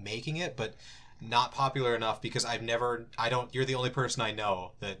keep making it, but not popular enough because I don't. You're the only person I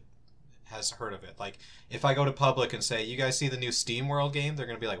know that has heard of it. Like if I go to public and say, "You guys see the new SteamWorld game?" They're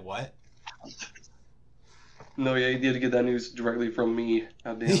gonna be like, "What?" No, yeah, you had to get that news directly from me.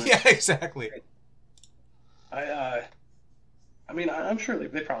 God damn it. Yeah, exactly. I I mean, I'm sure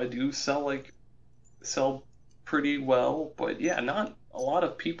they probably do sell pretty well, but yeah, not a lot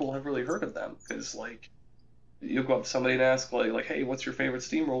of people have really heard of them because like you'll go up to somebody and ask like hey, what's your favorite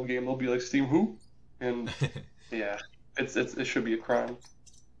SteamWorld game? They'll be like Steam who? And yeah, it should be a crime.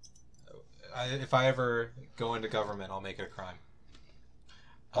 If I ever go into government, I'll make it a crime.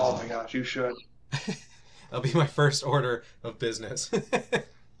 Oh Um, my gosh, you should. that'll be my first order of business.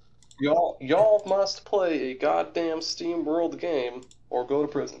 Y'all must play a goddamn SteamWorld game or go to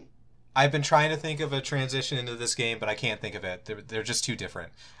prison. I've been trying to think of a transition into this game, but I can't think of it. They're just too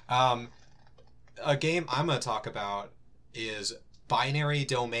different. Um, a game I'm going to talk about is Binary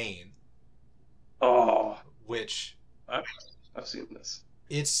Domain, Oh, which I've, I've seen this.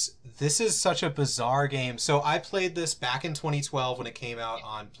 this is such a bizarre game. So I played this back in 2012 when it came out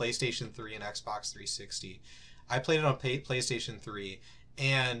on PlayStation 3 and Xbox 360. I played it on PlayStation 3,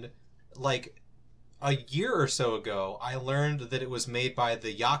 and like a year or so ago, I learned that it was made by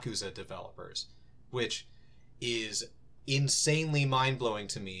the Yakuza developers, which is insanely mind-blowing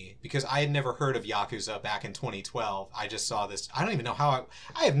to me because I had never heard of Yakuza back in 2012. I just saw this. I don't even know how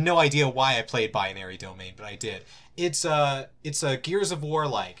I have no idea why I played Binary Domain, but I did. It's a Gears of War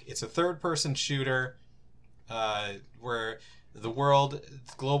like. It's a third-person shooter where the world,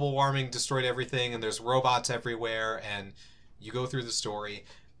 global warming destroyed everything, and there's robots everywhere, and you go through the story.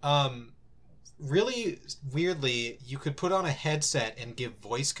 Um, really weirdly, you could put on a headset and give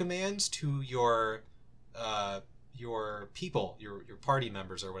voice commands to your people, your party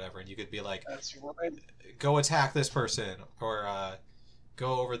members or whatever, and you could be like, That's right. "Go attack this person," or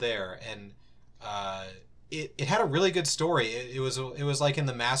 "Go over there," and uh, it had a really good story. It was like in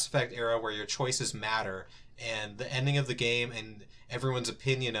the Mass Effect era where your choices matter, and the ending of the game and everyone's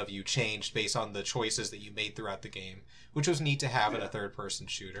opinion of you changed based on the choices that you made throughout the game, which was neat to have in a Yeah. third person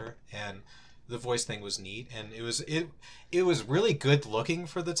shooter. And the voice thing was neat, and it was really good looking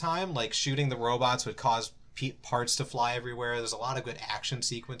for the time. Like shooting the robots would cause parts to fly everywhere. There's a lot of good action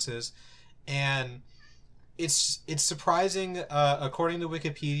sequences, and it's surprising. According to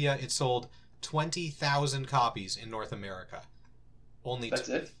Wikipedia, it sold 20,000 copies in North America. Only That's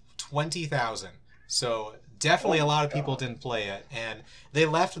it. 20,000. So definitely Oh a my lot of people god. didn't play it, and they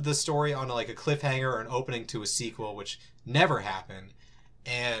left the story on like a cliffhanger or an opening to a sequel, which never happened.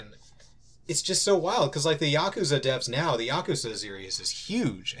 And it's just so wild because like the Yakuza devs now, the Yakuza series is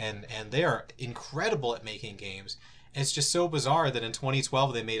huge, and they are incredible at making games. And it's just so bizarre that in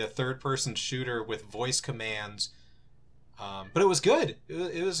 2012 they made a third-person shooter with voice commands, but it was good.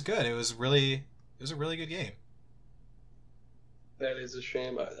 It was good. It was a really good game. That is a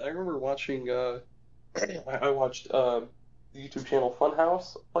shame. I remember watching. I watched the YouTube channel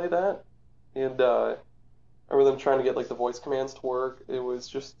Funhouse play that, and I remember them trying to get like the voice commands to work. It was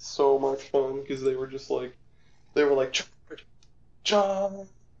just so much fun because they were just like they were like charge, charge,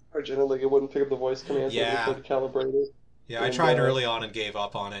 and then like it wouldn't pick up the voice commands. And just Yeah, had to calibrate it. yeah. I And tried early on and gave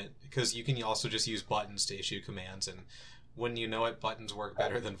up on it because you can also just use buttons to issue commands, and wouldn't you know it, buttons work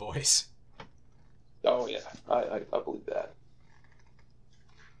better than voice. oh yeah, I believe that.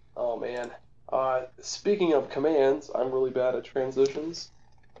 Oh man. Speaking of commands, I'm really bad at transitions.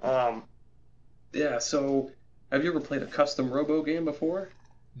 Um, yeah. So, have you ever played a custom Robo game before?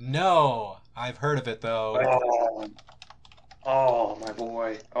 No, I've heard of it though. Oh, oh my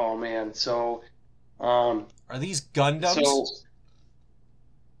boy. Oh man. Um, Are these Gundams? so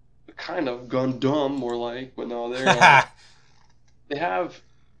kind of Gundam, more like, but no, they have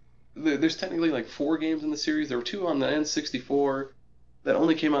there's technically like four games in the series. There were two on the N64 that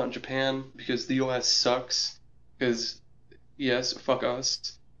only came out in Japan because the OS sucks. Because yes, fuck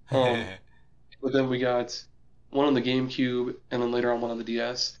us. Um, but then we got one on the GameCube, and then later on one on the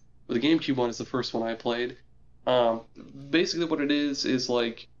DS. But the GameCube one is the first one I played. Um, Basically, what it is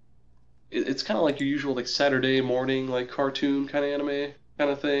like it's kind of like your usual like Saturday morning like cartoon kind of anime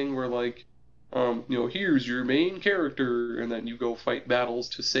kind of thing where like here's your main character and then you go fight battles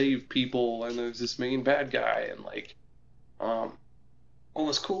to save people and there's this main bad guy and like um what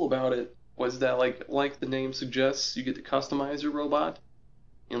was cool about it was that like the name suggests you get to customize your robot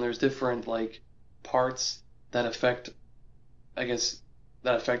and there's different like parts that affect I guess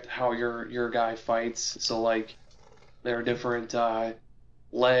that affect how your guy fights so like there are different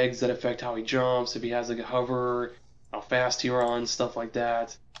legs that affect how he jumps, if he has like a hover, how fast he runs, stuff like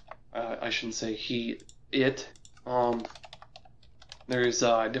that. I shouldn't say it. Um, there's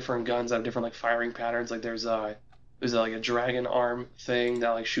different guns that have different like firing patterns. Like there's like a dragon arm thing that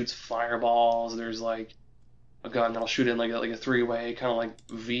like shoots fireballs. There's like a gun that'll shoot in like a three-way kind of like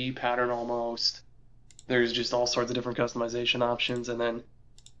V pattern almost. There's just all sorts of different customization options, and then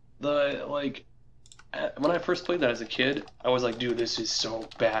the like when I first played that as a kid, I was like, dude, this is so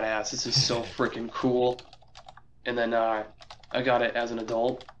badass. This is so freaking cool. And then I got it as an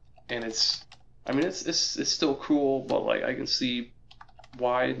adult, and I mean, it's still cool, but like I can see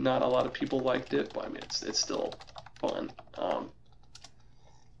why not a lot of people liked it. But I mean, it's still fun.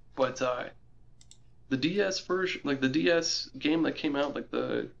 But the DS version, like the DS game that came out, like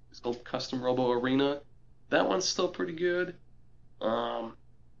it's called Custom Robo Arena, that one's still pretty good. Um,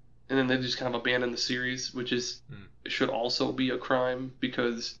 and then they just kind of abandoned the series, which is Hmm. it should also be a crime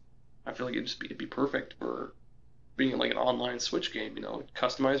because I feel like it'd be perfect for being like an online Switch game.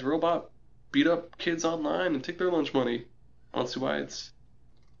 Customized robot, beat up kids online and take their lunch money. I don't see why it's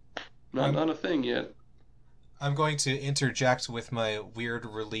I'm not a thing yet. I'm going to interject with my weird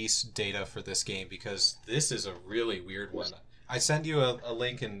release data for this game because this is a really weird one. I sent you a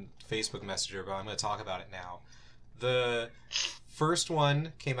link in Facebook Messenger, but I'm going to talk about it now. The first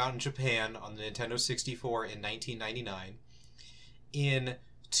one came out in Japan on the Nintendo 64 in 1999. In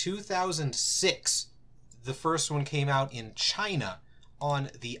 2006, the first one came out in China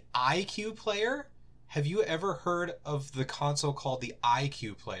on the iQ Player. Have you ever heard of the console called the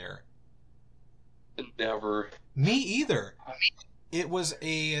iQ Player? Never. Me either. It was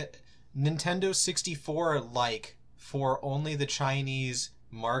a Nintendo 64 like for only the Chinese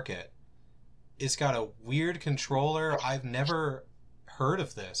market. It's got a weird controller. I've never heard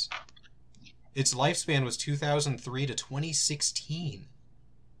of this. Its lifespan was 2003 to 2016.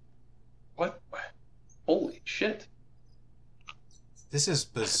 What? Holy shit. This is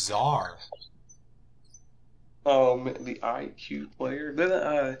bizarre. The IQ player.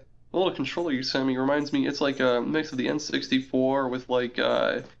 The little controller you sent me reminds me. It's like a mix of the N64 with like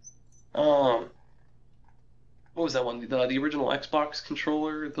um, what was that one? The original Xbox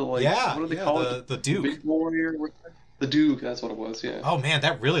controller. The like, Yeah, what do they yeah, call it? the The Duke. Big Warrior. The Duke. That's what it was. Yeah. Oh man,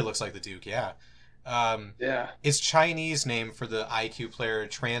 that really looks like the Duke. Yeah. Um, Yeah. its Chinese name for the IQ player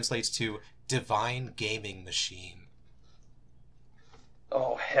translates to Divine Gaming Machine.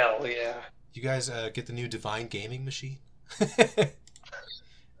 Oh hell yeah. You guys get the new Divine Gaming Machine?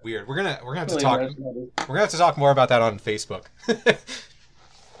 Weird. We're gonna have to Really talk. imagine that. We're gonna have to talk more about that on Facebook.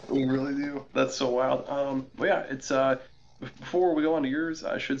 We really do. That's so wild. But yeah, it's before we go on to yours,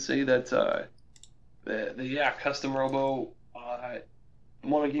 I should say that the yeah, custom Robo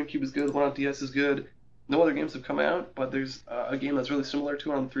one on GameCube is good, one on DS is good. No other games have come out, but there's a game that's really similar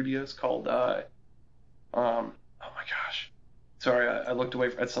to it on 3DS called oh my gosh. Sorry, I looked away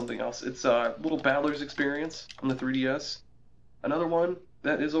at something else. It's Little Battler's Experience on the 3DS. Another one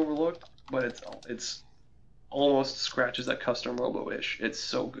that is overlooked, but it's almost scratches that custom Robo-ish. It's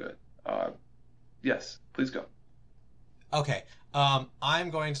so good. Yes, please go. Okay. I'm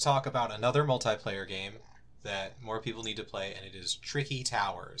going to talk about another multiplayer game that more people need to play, and it is Tricky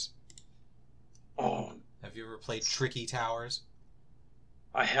Towers. Oh, Have you ever played Tricky Towers?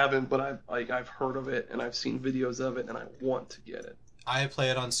 I haven't, but I've heard of it and I've seen videos of it and I want to get it. I play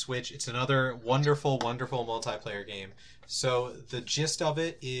it on Switch. It's another wonderful, wonderful multiplayer game. So the gist of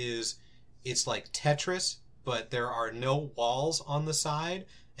it is it's like Tetris, but there are no walls on the side,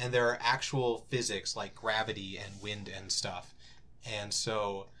 and there are actual physics like gravity and wind and stuff. And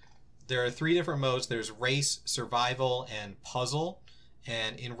so there are three different modes. There's race, survival, and puzzle.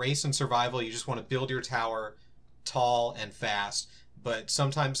 And in race and survival, you just want to build your tower tall and fast. But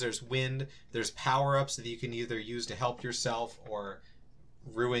sometimes there's wind, there's power-ups that you can either use to help yourself or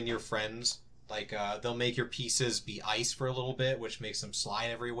ruin your friends. Like they'll make your pieces be ice for a little bit, which makes them slide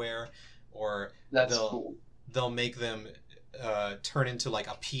everywhere, or That's they'll cool. they'll make them turn into like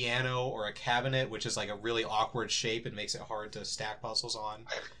a piano or a cabinet, which is like a really awkward shape and makes it hard to stack puzzles on.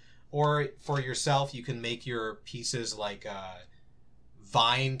 Or for yourself, you can make your pieces like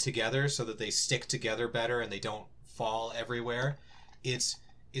vine together so that they stick together better and they don't fall everywhere. It's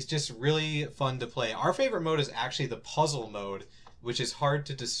it's just really fun to play. Our favorite mode is actually the puzzle mode, which is hard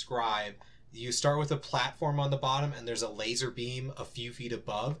to describe. You start with a platform on the bottom and there's a laser beam a few feet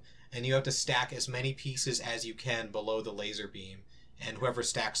above, and you have to stack as many pieces as you can below the laser beam, and whoever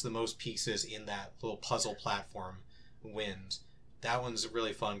stacks the most pieces in that little puzzle platform wins. That one's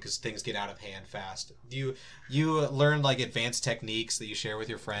really fun because things get out of hand fast. You learn like advanced techniques that you share with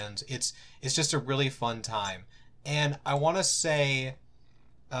your friends. It's just a really fun time. And I want to say,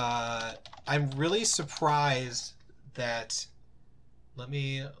 I'm really surprised that. Let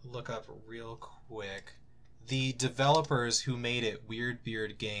me look up real quick. The developers who made it, Weird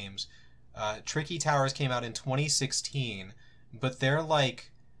Beard Games, Tricky Towers came out in 2016, but they're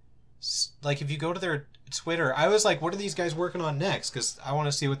like if you go to their Twitter, I was like, what are these guys working on next? Because I want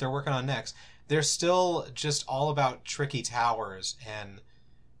to see what they're working on next. They're still just all about Tricky Towers and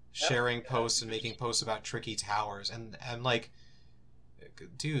sharing posts and making posts about Tricky Towers, and I'm like,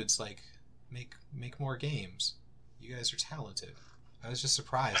 dudes, like, make more games. You guys are talented. I was just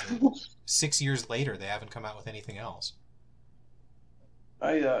surprised that 6 years later they haven't come out with anything else.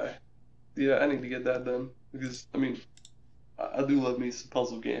 Yeah, I need to get that then because I mean I do love me some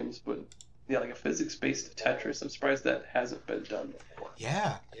puzzle games, but yeah, like a physics-based Tetris, I'm surprised that hasn't been done before.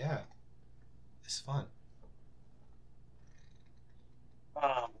 Yeah, yeah, it's fun.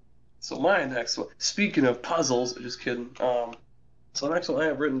 Um, so my next one, speaking of puzzles, just kidding. So the next one I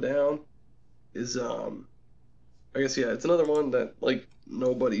have written down is I guess yeah, it's another one that like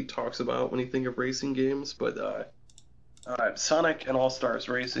nobody talks about when you think of racing games, but Sonic and All Stars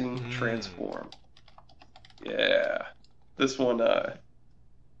Racing Transform. Yeah, this one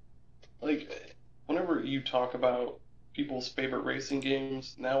like whenever you talk about people's favorite racing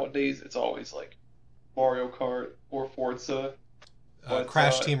games nowadays, it's always like Mario Kart or Forza. But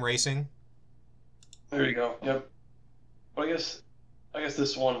Crash Team Racing. there you go. Yep. But I guess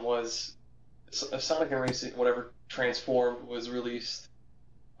this one was Sonic and Racing, whatever Transform was released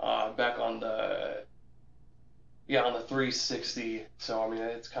back on the 360. So I mean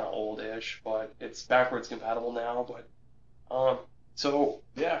it's kind of old-ish, but it's backwards compatible now. But so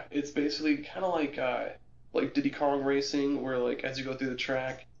yeah, it's basically kind of like Diddy Kong Racing, where like as you go through the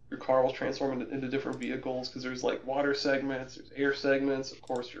track, your car will transform into different vehicles because there's like water segments, there's air segments, of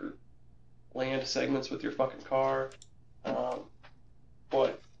course your land segments with your fucking car. Um,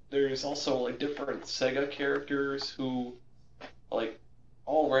 but there's also like different Sega characters who like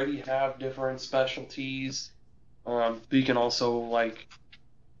already have different specialties. You can also like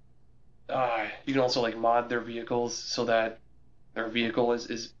mod their vehicles so that their vehicle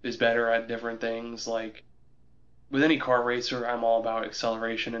is better at different things. Like with any car racer, I'm all about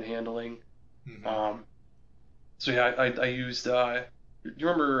acceleration and handling. Hmm. Um, so yeah, I used. You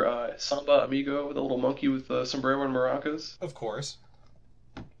remember Samba Amigo, the little monkey with the sombrero and maracas? Of course.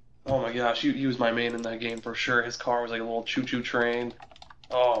 Oh my gosh, he was my main in that game for sure. His car was like a little choo-choo train.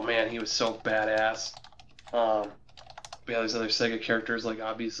 Oh man, he was so badass. Um, but yeah, there's other Sega characters like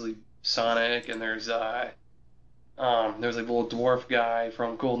obviously Sonic, and there's like the little dwarf guy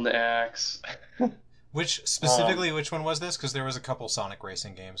from Golden Axe. Um, Which one was this? Because there was a couple Sonic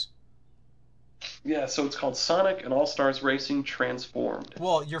racing games. yeah, so it's called Sonic and All Stars Racing Transformed.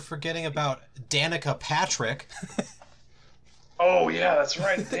 Well, you're forgetting about Danica Patrick, Oh yeah, that's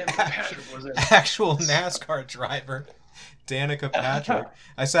right. Dan Patrick was in. actual NASCAR driver. Danica Patrick.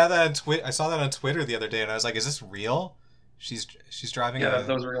 I saw that on Twitter the other day, and I was like, "Is this real?" She's driving Yeah, a.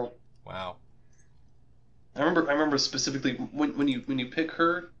 that was real. Wow. I remember specifically when you pick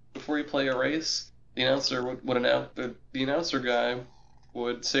her before you play a race, the announcer would announce the announcer guy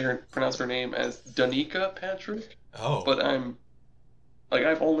would pronounce her name as Danica Patrick, Oh. but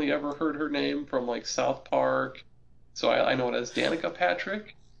I've only ever heard her name from like South Park, so I know it as Danica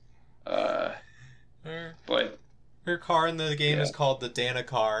Patrick. Uh, Her, but her car in the game yeah, is called the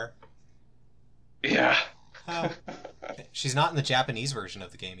Danicar. yeah, Oh. She's not in the Japanese version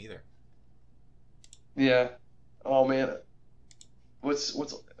of the game either. yeah. Oh man, what's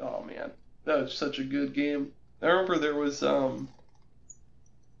oh man, that was such a good game. I remember there was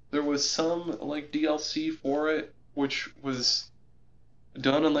some like DLC for it, which was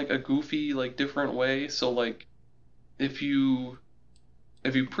done in like a goofy like different way. So like if you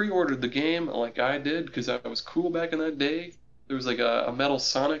if you pre-ordered the game like I did because I was cool back in that day, there was like a Metal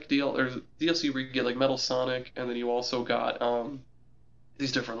Sonic there's a DLC where you get like Metal Sonic, and then you also got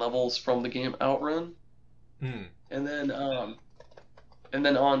these different levels from the game Outrun, Hmm. and then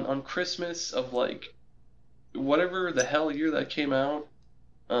on Christmas of like whatever the hell year that came out,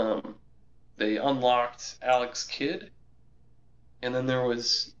 um, they unlocked Alex Kidd, and then there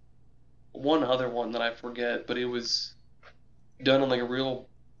was one other one that I forget, but it was done in like a real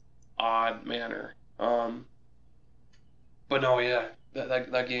odd manner. But no, yeah,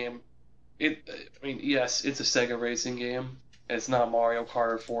 that game. I mean, yes, it's a Sega racing game. It's not Mario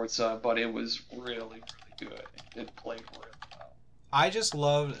Kart or Forza, but it was really, really good. It played really well. I just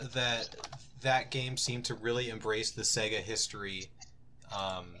loved that that game seemed to really embrace the Sega history,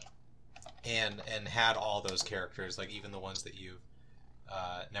 um, and had all those characters, like even the ones that you've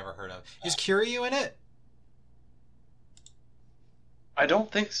never heard of. Is Kiryu in it? I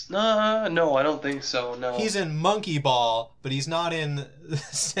don't think Nah, no, I don't think so. He's No. in Monkey Ball, but he's not in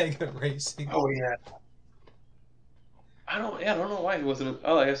Sega Racing. Oh yeah. I don't know why he wasn't.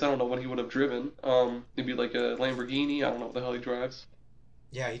 Oh, I guess I don't know what he would have driven. Maybe like a Lamborghini. I don't know what the hell he drives.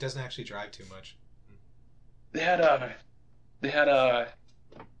 Yeah, he doesn't actually drive too much. They had they had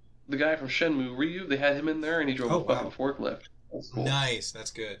the guy from Shenmue, Ryu. They had him in there, and he drove Oh a fucking wow, forklift. That's cool. nice.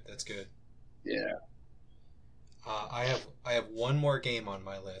 That's good. That's good. Yeah. I have one more game on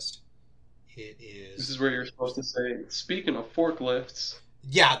my list. It This is is where you're supposed to say, speaking of forklifts.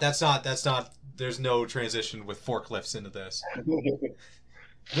 yeah. That's not. There's no transition with forklifts into this.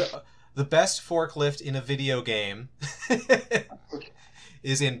 The best forklift in a video game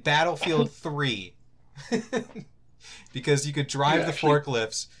is in Battlefield 3 because you could You drive the actually,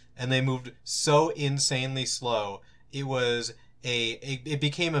 forklifts and they moved so insanely slow. It was it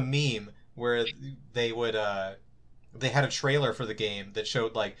became a meme where they would they had a trailer for the game that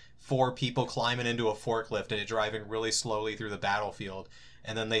showed like four people climbing into a forklift and it driving really slowly through the battlefield,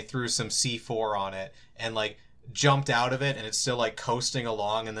 and then they threw some C4 on it and like jumped out of it and it's still like coasting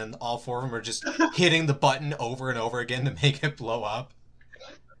along, and then all four of them are just hitting the button over and over again to make it blow up.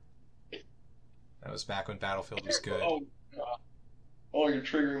 That was back when Battlefield was good. oh, God. Oh, you're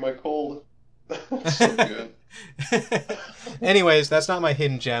triggering my cold. So good. Anyways, that's not my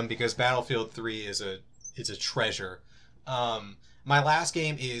hidden gem because Battlefield 3 is a treasure. My last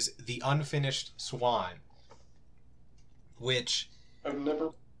game is The Unfinished Swan, which I've never.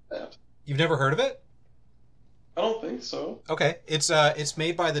 That. you've never heard of it? I don't think so. Okay, it's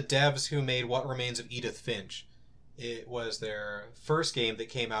made by the devs who made What Remains of Edith Finch. It was their first game that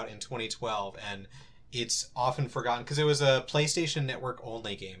came out in 2012, and it's often forgotten because it was a PlayStation Network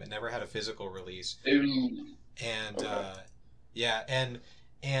only game. It never had a physical release. Maybe. And Okay. yeah, and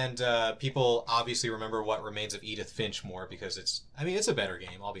And people obviously remember What Remains of Edith Finch more because it's a better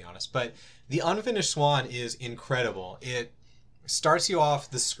game, I'll be honest. But The Unfinished Swan is incredible. It starts you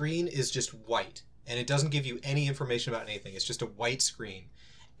off, the screen is just white, and it doesn't give you any information about anything. It's just a white screen.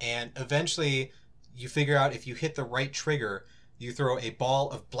 And eventually, you figure out if you hit the right trigger, you throw a ball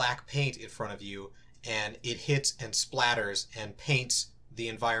of black paint in front of you, and it hits and splatters and paints the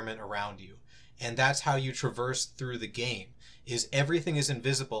environment around you. And that's how you traverse through the game. Is everything is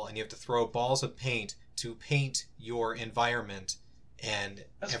invisible, and you have to throw balls of paint to paint your environment and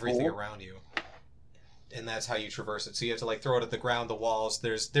That's everything cool. around you. And that's how you traverse it. So you have to like throw it at the ground, the walls.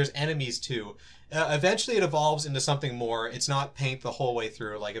 There's enemies too. Eventually, it evolves into something more. It's not paint the whole way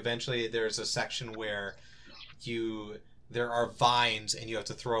through. Like eventually, there's a section where you there are vines, and you have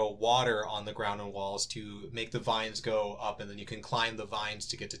to throw water on the ground and walls to make the vines go up, and then you can climb the vines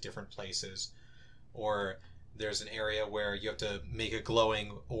to get to different places. Or there's an area where you have to make a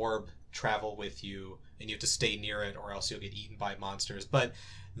glowing orb travel with you, and you have to stay near it, or else you'll get eaten by monsters. But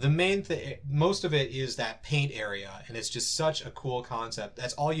the main thing, most of it is that paint area, and it's just such a cool concept.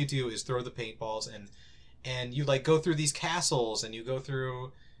 That's all you do is throw the paintballs, and you like go through these castles, and you go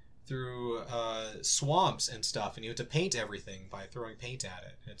through swamps and stuff, and you have to paint everything by throwing paint at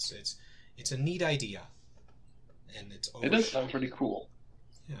it. It's a neat idea, and It does sound pretty cool.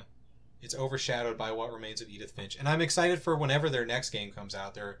 yeah, it's overshadowed by What Remains of Edith Finch, and I'm excited for whenever their next game comes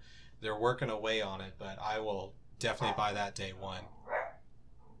out. They're working away on it, but I will definitely buy that day one.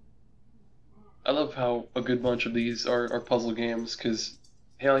 I love how a good bunch of these are puzzle games, because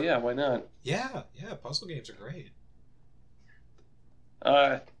hell yeah, why not? Yeah, yeah, puzzle games are great.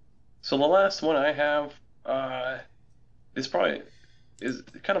 Uh, so the last one I have is probably is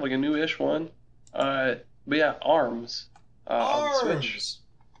kind of like a new-ish one. But yeah, Arms on the Switch. Arms.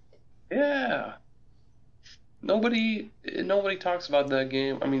 Yeah, nobody talks about that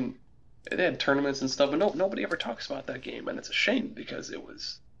game. I mean, they had tournaments and stuff, but nobody ever talks about that game, and it's a shame because it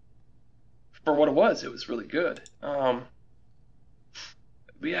was for what it was really good. But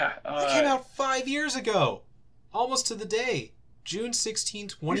yeah, It came out 5 years ago, almost to the day, June 16, yeah,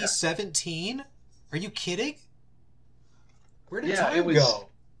 2017. Are you kidding? Where did yeah, time go?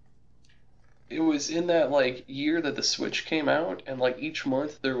 it was in that like year that the Switch came out, and like each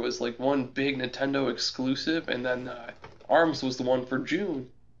month there was like one big Nintendo exclusive, and then Arms was the one for June.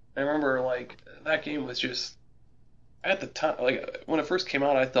 I remember like that game was just at the time, like when it first came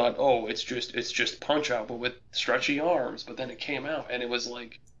out, I thought, oh, it's just Punch Out but with stretchy arms. But then it came out, and it was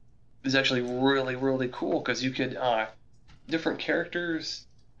actually really really cool because you could different characters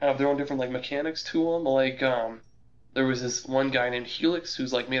have their own different like mechanics to them. Like there was this one guy named Helix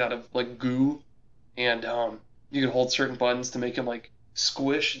who's like made out of like goo, and you could hold certain buttons to make him like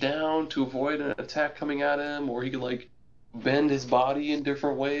squish down to avoid an attack coming at him, or he could like bend his body in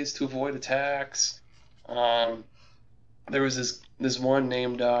different ways to avoid attacks. Um, there was this one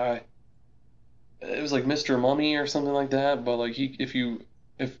named it was like Mr. Mummy or something like that, but like he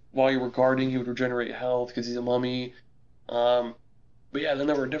if while you were guarding he would regenerate health because he's a mummy. Um, but yeah, then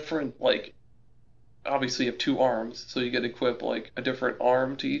there were different like obviously you have two arms, so you get to equip like a different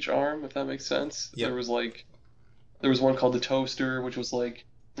arm to each arm, if that makes sense. Yep. There was one called the Toaster, which was like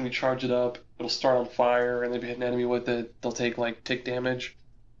when you charge it up, it'll start on fire, and if you hit an enemy with it, they'll take like tick damage.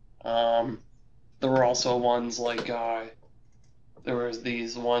 Um, there were also ones like there was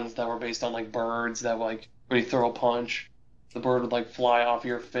these ones that were based on like birds that like when you throw a punch, the bird would like fly off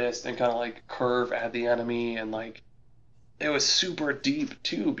your fist and kind of like curve at the enemy, and like it was super deep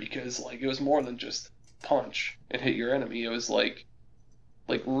too because like it was more than just punch and hit your enemy. It was like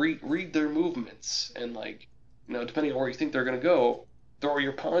read their movements and like depending on where you think they're gonna go, throw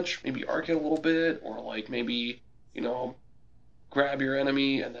your punch, maybe arc it a little bit, or like maybe you know grab your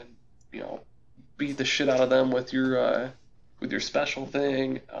enemy and then you know beat the shit out of them with your special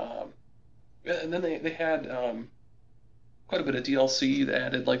thing. And then they had quite a bit of DLC that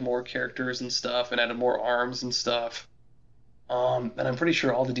added like more characters and stuff and added more arms and stuff. And I'm pretty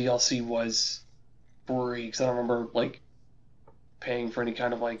sure all the DLC was free because I don't remember like paying for any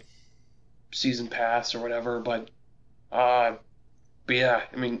kind of like season pass or whatever. Uh, but yeah,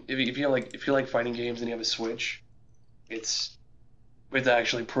 I mean, if you like fighting games and you have a Switch, it's it's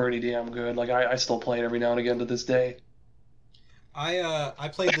actually pretty damn good. Like I still play it every now and again to this day. I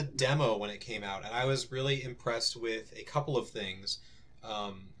played the demo when it came out, and I was really impressed with a couple of things.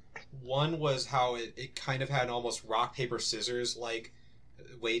 Um, One was how it kind of had an almost rock paper scissors like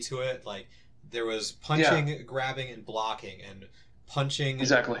way to it. Like there was Yeah, punching, grabbing, and blocking, and punching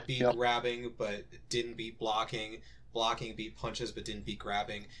exactly. beat Yep. grabbing but didn't beat blocking. Blocking beat punches but didn't beat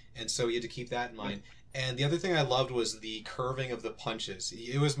grabbing, and so you had to keep that in mind. And the other thing I loved was the curving of the punches.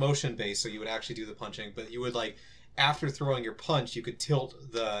 It was motion based, so you would actually do the punching, but you would like after throwing your punch, you could tilt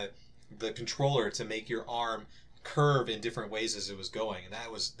the controller to make your arm curve in different ways as it was going, and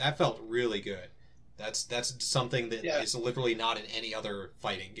that felt really good. That's something that Yeah. is literally not in any other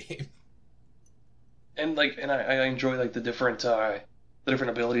fighting game. And I enjoy like the different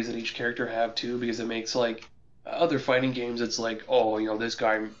abilities that each character have too, because it makes like other fighting games, it's like, oh, this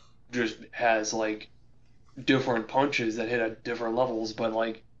guy just has like different punches that hit at different levels, but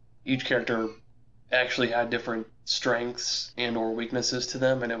like each character actually had different strengths and or weaknesses to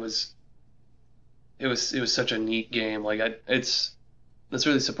them, and it was such a neat game. Like it's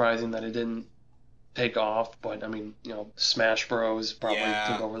really surprising that it didn't take off, but I mean, Smash Bros probably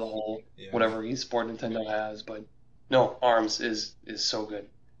took Yeah, over the whole yeah. whatever esport Nintendo has, but no, ARMS is so good.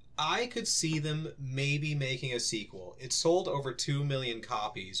 I could see them maybe making a sequel. It sold over 2 million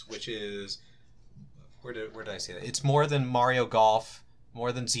copies, which is where did I say that? It's more than Mario Golf,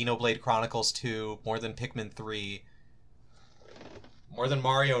 more than Xenoblade Chronicles 2, more than Pikmin 3, more than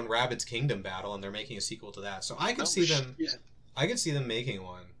Mario and Rabbids Kingdom Battle, and they're making a sequel to that. So Oh yeah, I could see them making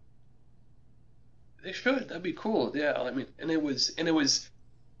one. they should. That'd be cool. Yeah, I mean,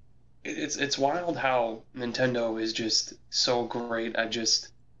 it's wild how Nintendo is just so great at just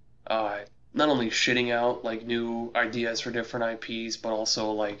uh not only shitting out like new ideas for different IPs, but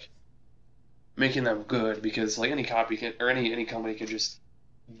also like making them good, because like any copy can, or any company could just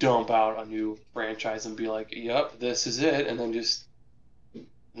dump out a new franchise and be like, "Yep, this is it," and then just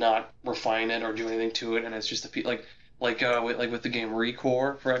not refine it or do anything to it, and it's just with the game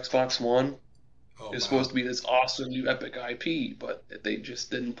Recore for Xbox One. Oh It's supposed wow. to be this awesome new epic IP, but they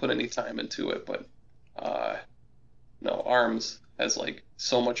just didn't put any time into it. But uh, no, ARMS has like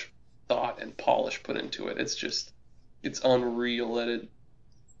so much thought and polish put into it. It's unreal that it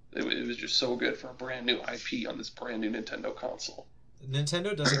was just so good for a brand new IP on this brand new Nintendo console.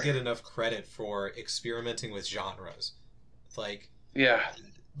 Nintendo doesn't get enough credit for experimenting with genres. Like Yeah,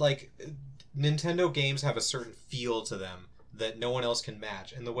 like Nintendo games have a certain feel to them that no one else can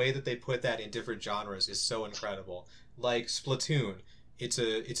match, and the way that they put that in different genres is so incredible. Like Splatoon, it's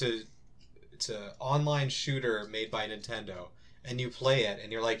a online shooter made by Nintendo, and you play it,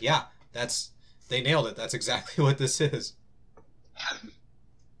 and you're like, yeah, that's they nailed it. That's exactly what this is.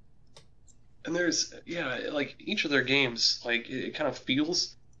 and there's like each of their games, like it kind of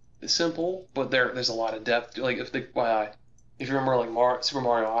feels simple, but there's a lot of depth. Like if you remember like Super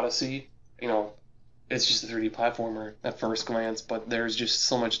Mario Odyssey, you know, it's just a 3D platformer at first glance, but there's just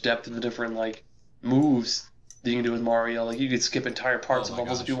so much depth to the different like moves that you can do with Mario. Like you could skip entire Oh parts of my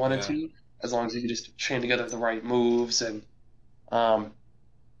levels if you gosh, wanted yeah. to, as long as you could just chain together the right moves. And um,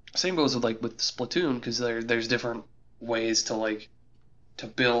 same goes with like with Splatoon, because there's different ways to like to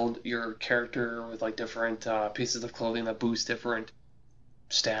build your character with like different pieces of clothing that boost different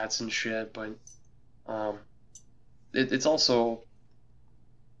stats and shit. But um, it's also,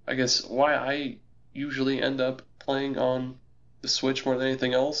 I guess, why I usually end up playing on the Switch more than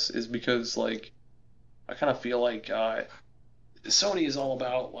anything else is because like I kind of feel like Sony is all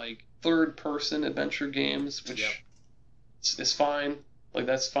about like third person adventure games, Yep. which is fine. Like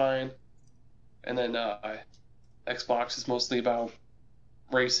that's fine. And then Xbox is mostly about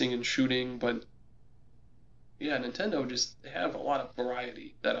racing and shooting, but yeah, Nintendo just they have a lot of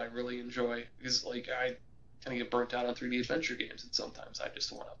variety that I really enjoy, because like I kind of get burnt out on 3D adventure games, and sometimes I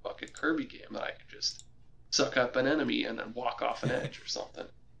just want a fucking Kirby game that I can just suck up an enemy and then walk off an edge or something.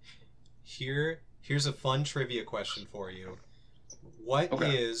 Here's a fun trivia question for you. What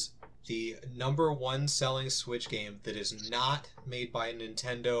Okay, is the number one selling Switch game that is not made by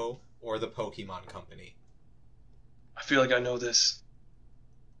Nintendo or the Pokemon Company? I feel like I know this.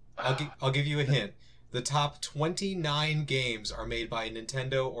 I'll give you a hint. The top 29 games are made by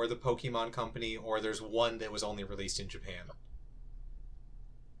Nintendo or the Pokemon Company, or there's one that was only released in Japan.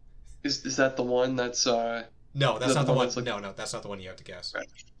 Is that the one that's No, is that's that the not the one one. that's like, No, that's not the one you have to guess. right.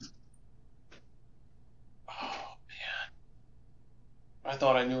 Oh man, I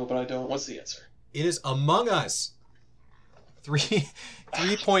thought I knew it, but I don't. What's the answer? It is Among Us. Three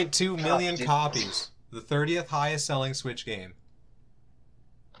 3.2 God million damn. copies. The 30th highest selling Switch game.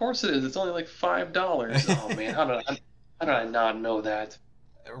 Of course it is. It's only like $5. Oh man, how did I not know that?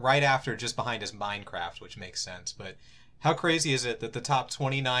 Right after, just behind is Minecraft, which makes sense. But how crazy is it that the top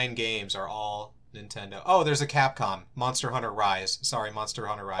 29 games are all Nintendo? Oh, there's a Capcom. Monster Hunter Rise. Sorry, Monster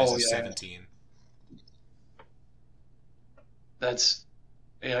Hunter Rise Oh is yeah, 17. that's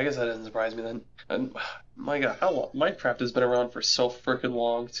yeah. I guess that doesn't surprise me then. And my God, how long? Minecraft has been around for so freaking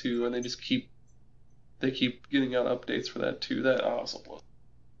long too, and they keep getting out updates for that too. That also blows.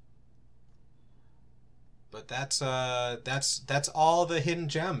 But that's all the hidden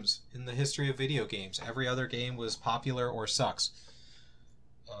gems in the history of video games. Every other game was popular or sucks.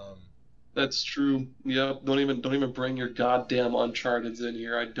 Um, That's true. Yep. Don't even bring your goddamn Uncharted's in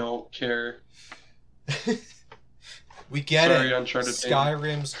here. I don't care. we get Sorry, it. Uncharted fan.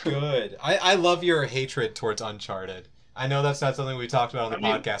 Skyrim's good. I love your hatred towards Uncharted. I know that's not something we talked about on the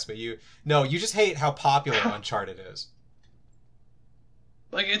podcast, but you just hate how popular Uncharted is.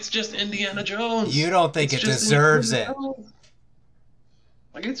 Like it's just Indiana Jones. You don't think It's it just deserves Indiana it. Jones.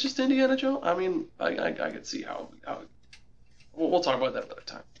 Like it's just Indiana Jones. I mean, I could see how we'll talk about that another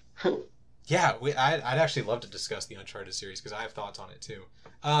time. Yeah, I'd actually love to discuss the Uncharted series because I have thoughts on it too.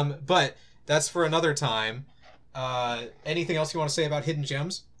 But that's for another time. Anything else you want to say about Hidden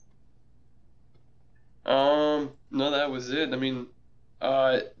Gems? No, that was it. I mean,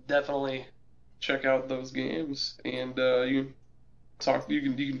 definitely check out those games, and you talk. You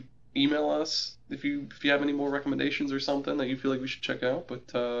can email us if you have any more recommendations or something that you feel like we should check out.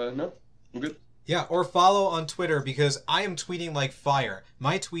 But no, I'm good. Yeah, or follow on Twitter because I am tweeting like fire.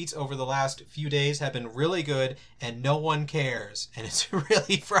 My tweets over the last few days have been really good and no one cares. And it's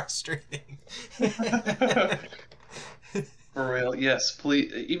really frustrating. For real, yes.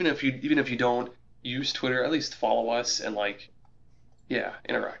 Please, even if you don't use Twitter, at least follow us and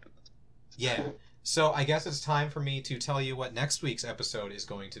interact with us. Yeah. So I guess it's time for me to tell you what next week's episode is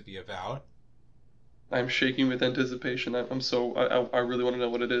going to be about. I'm shaking with anticipation. I really want to know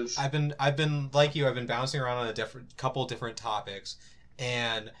what it is. I've been like you. I've been bouncing around on a couple different topics,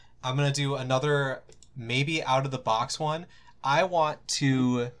 and I'm gonna do another maybe out of the box one. I want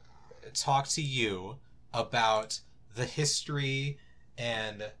to talk to you about the history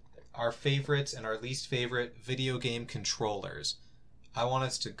and our favorites and our least favorite video game controllers. I want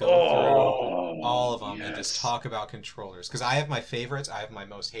us to go through all of them and just talk about controllers. Because I have my favorites, I have my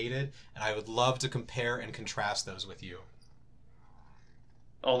most hated, and I would love to compare and contrast those with you.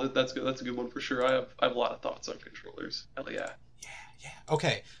 Oh, that's good. That's a good one for sure. I have a lot of thoughts on controllers. Hell yeah. Yeah.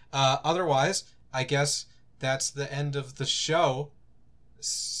 Okay. Otherwise, I guess that's the end of the show.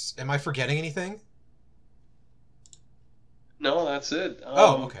 Am I forgetting anything? No, that's it.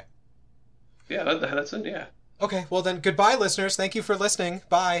 Okay. Yeah, that's it. Yeah. Okay, well then, goodbye, listeners. Thank you for listening.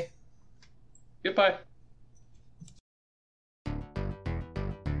 Bye. Goodbye.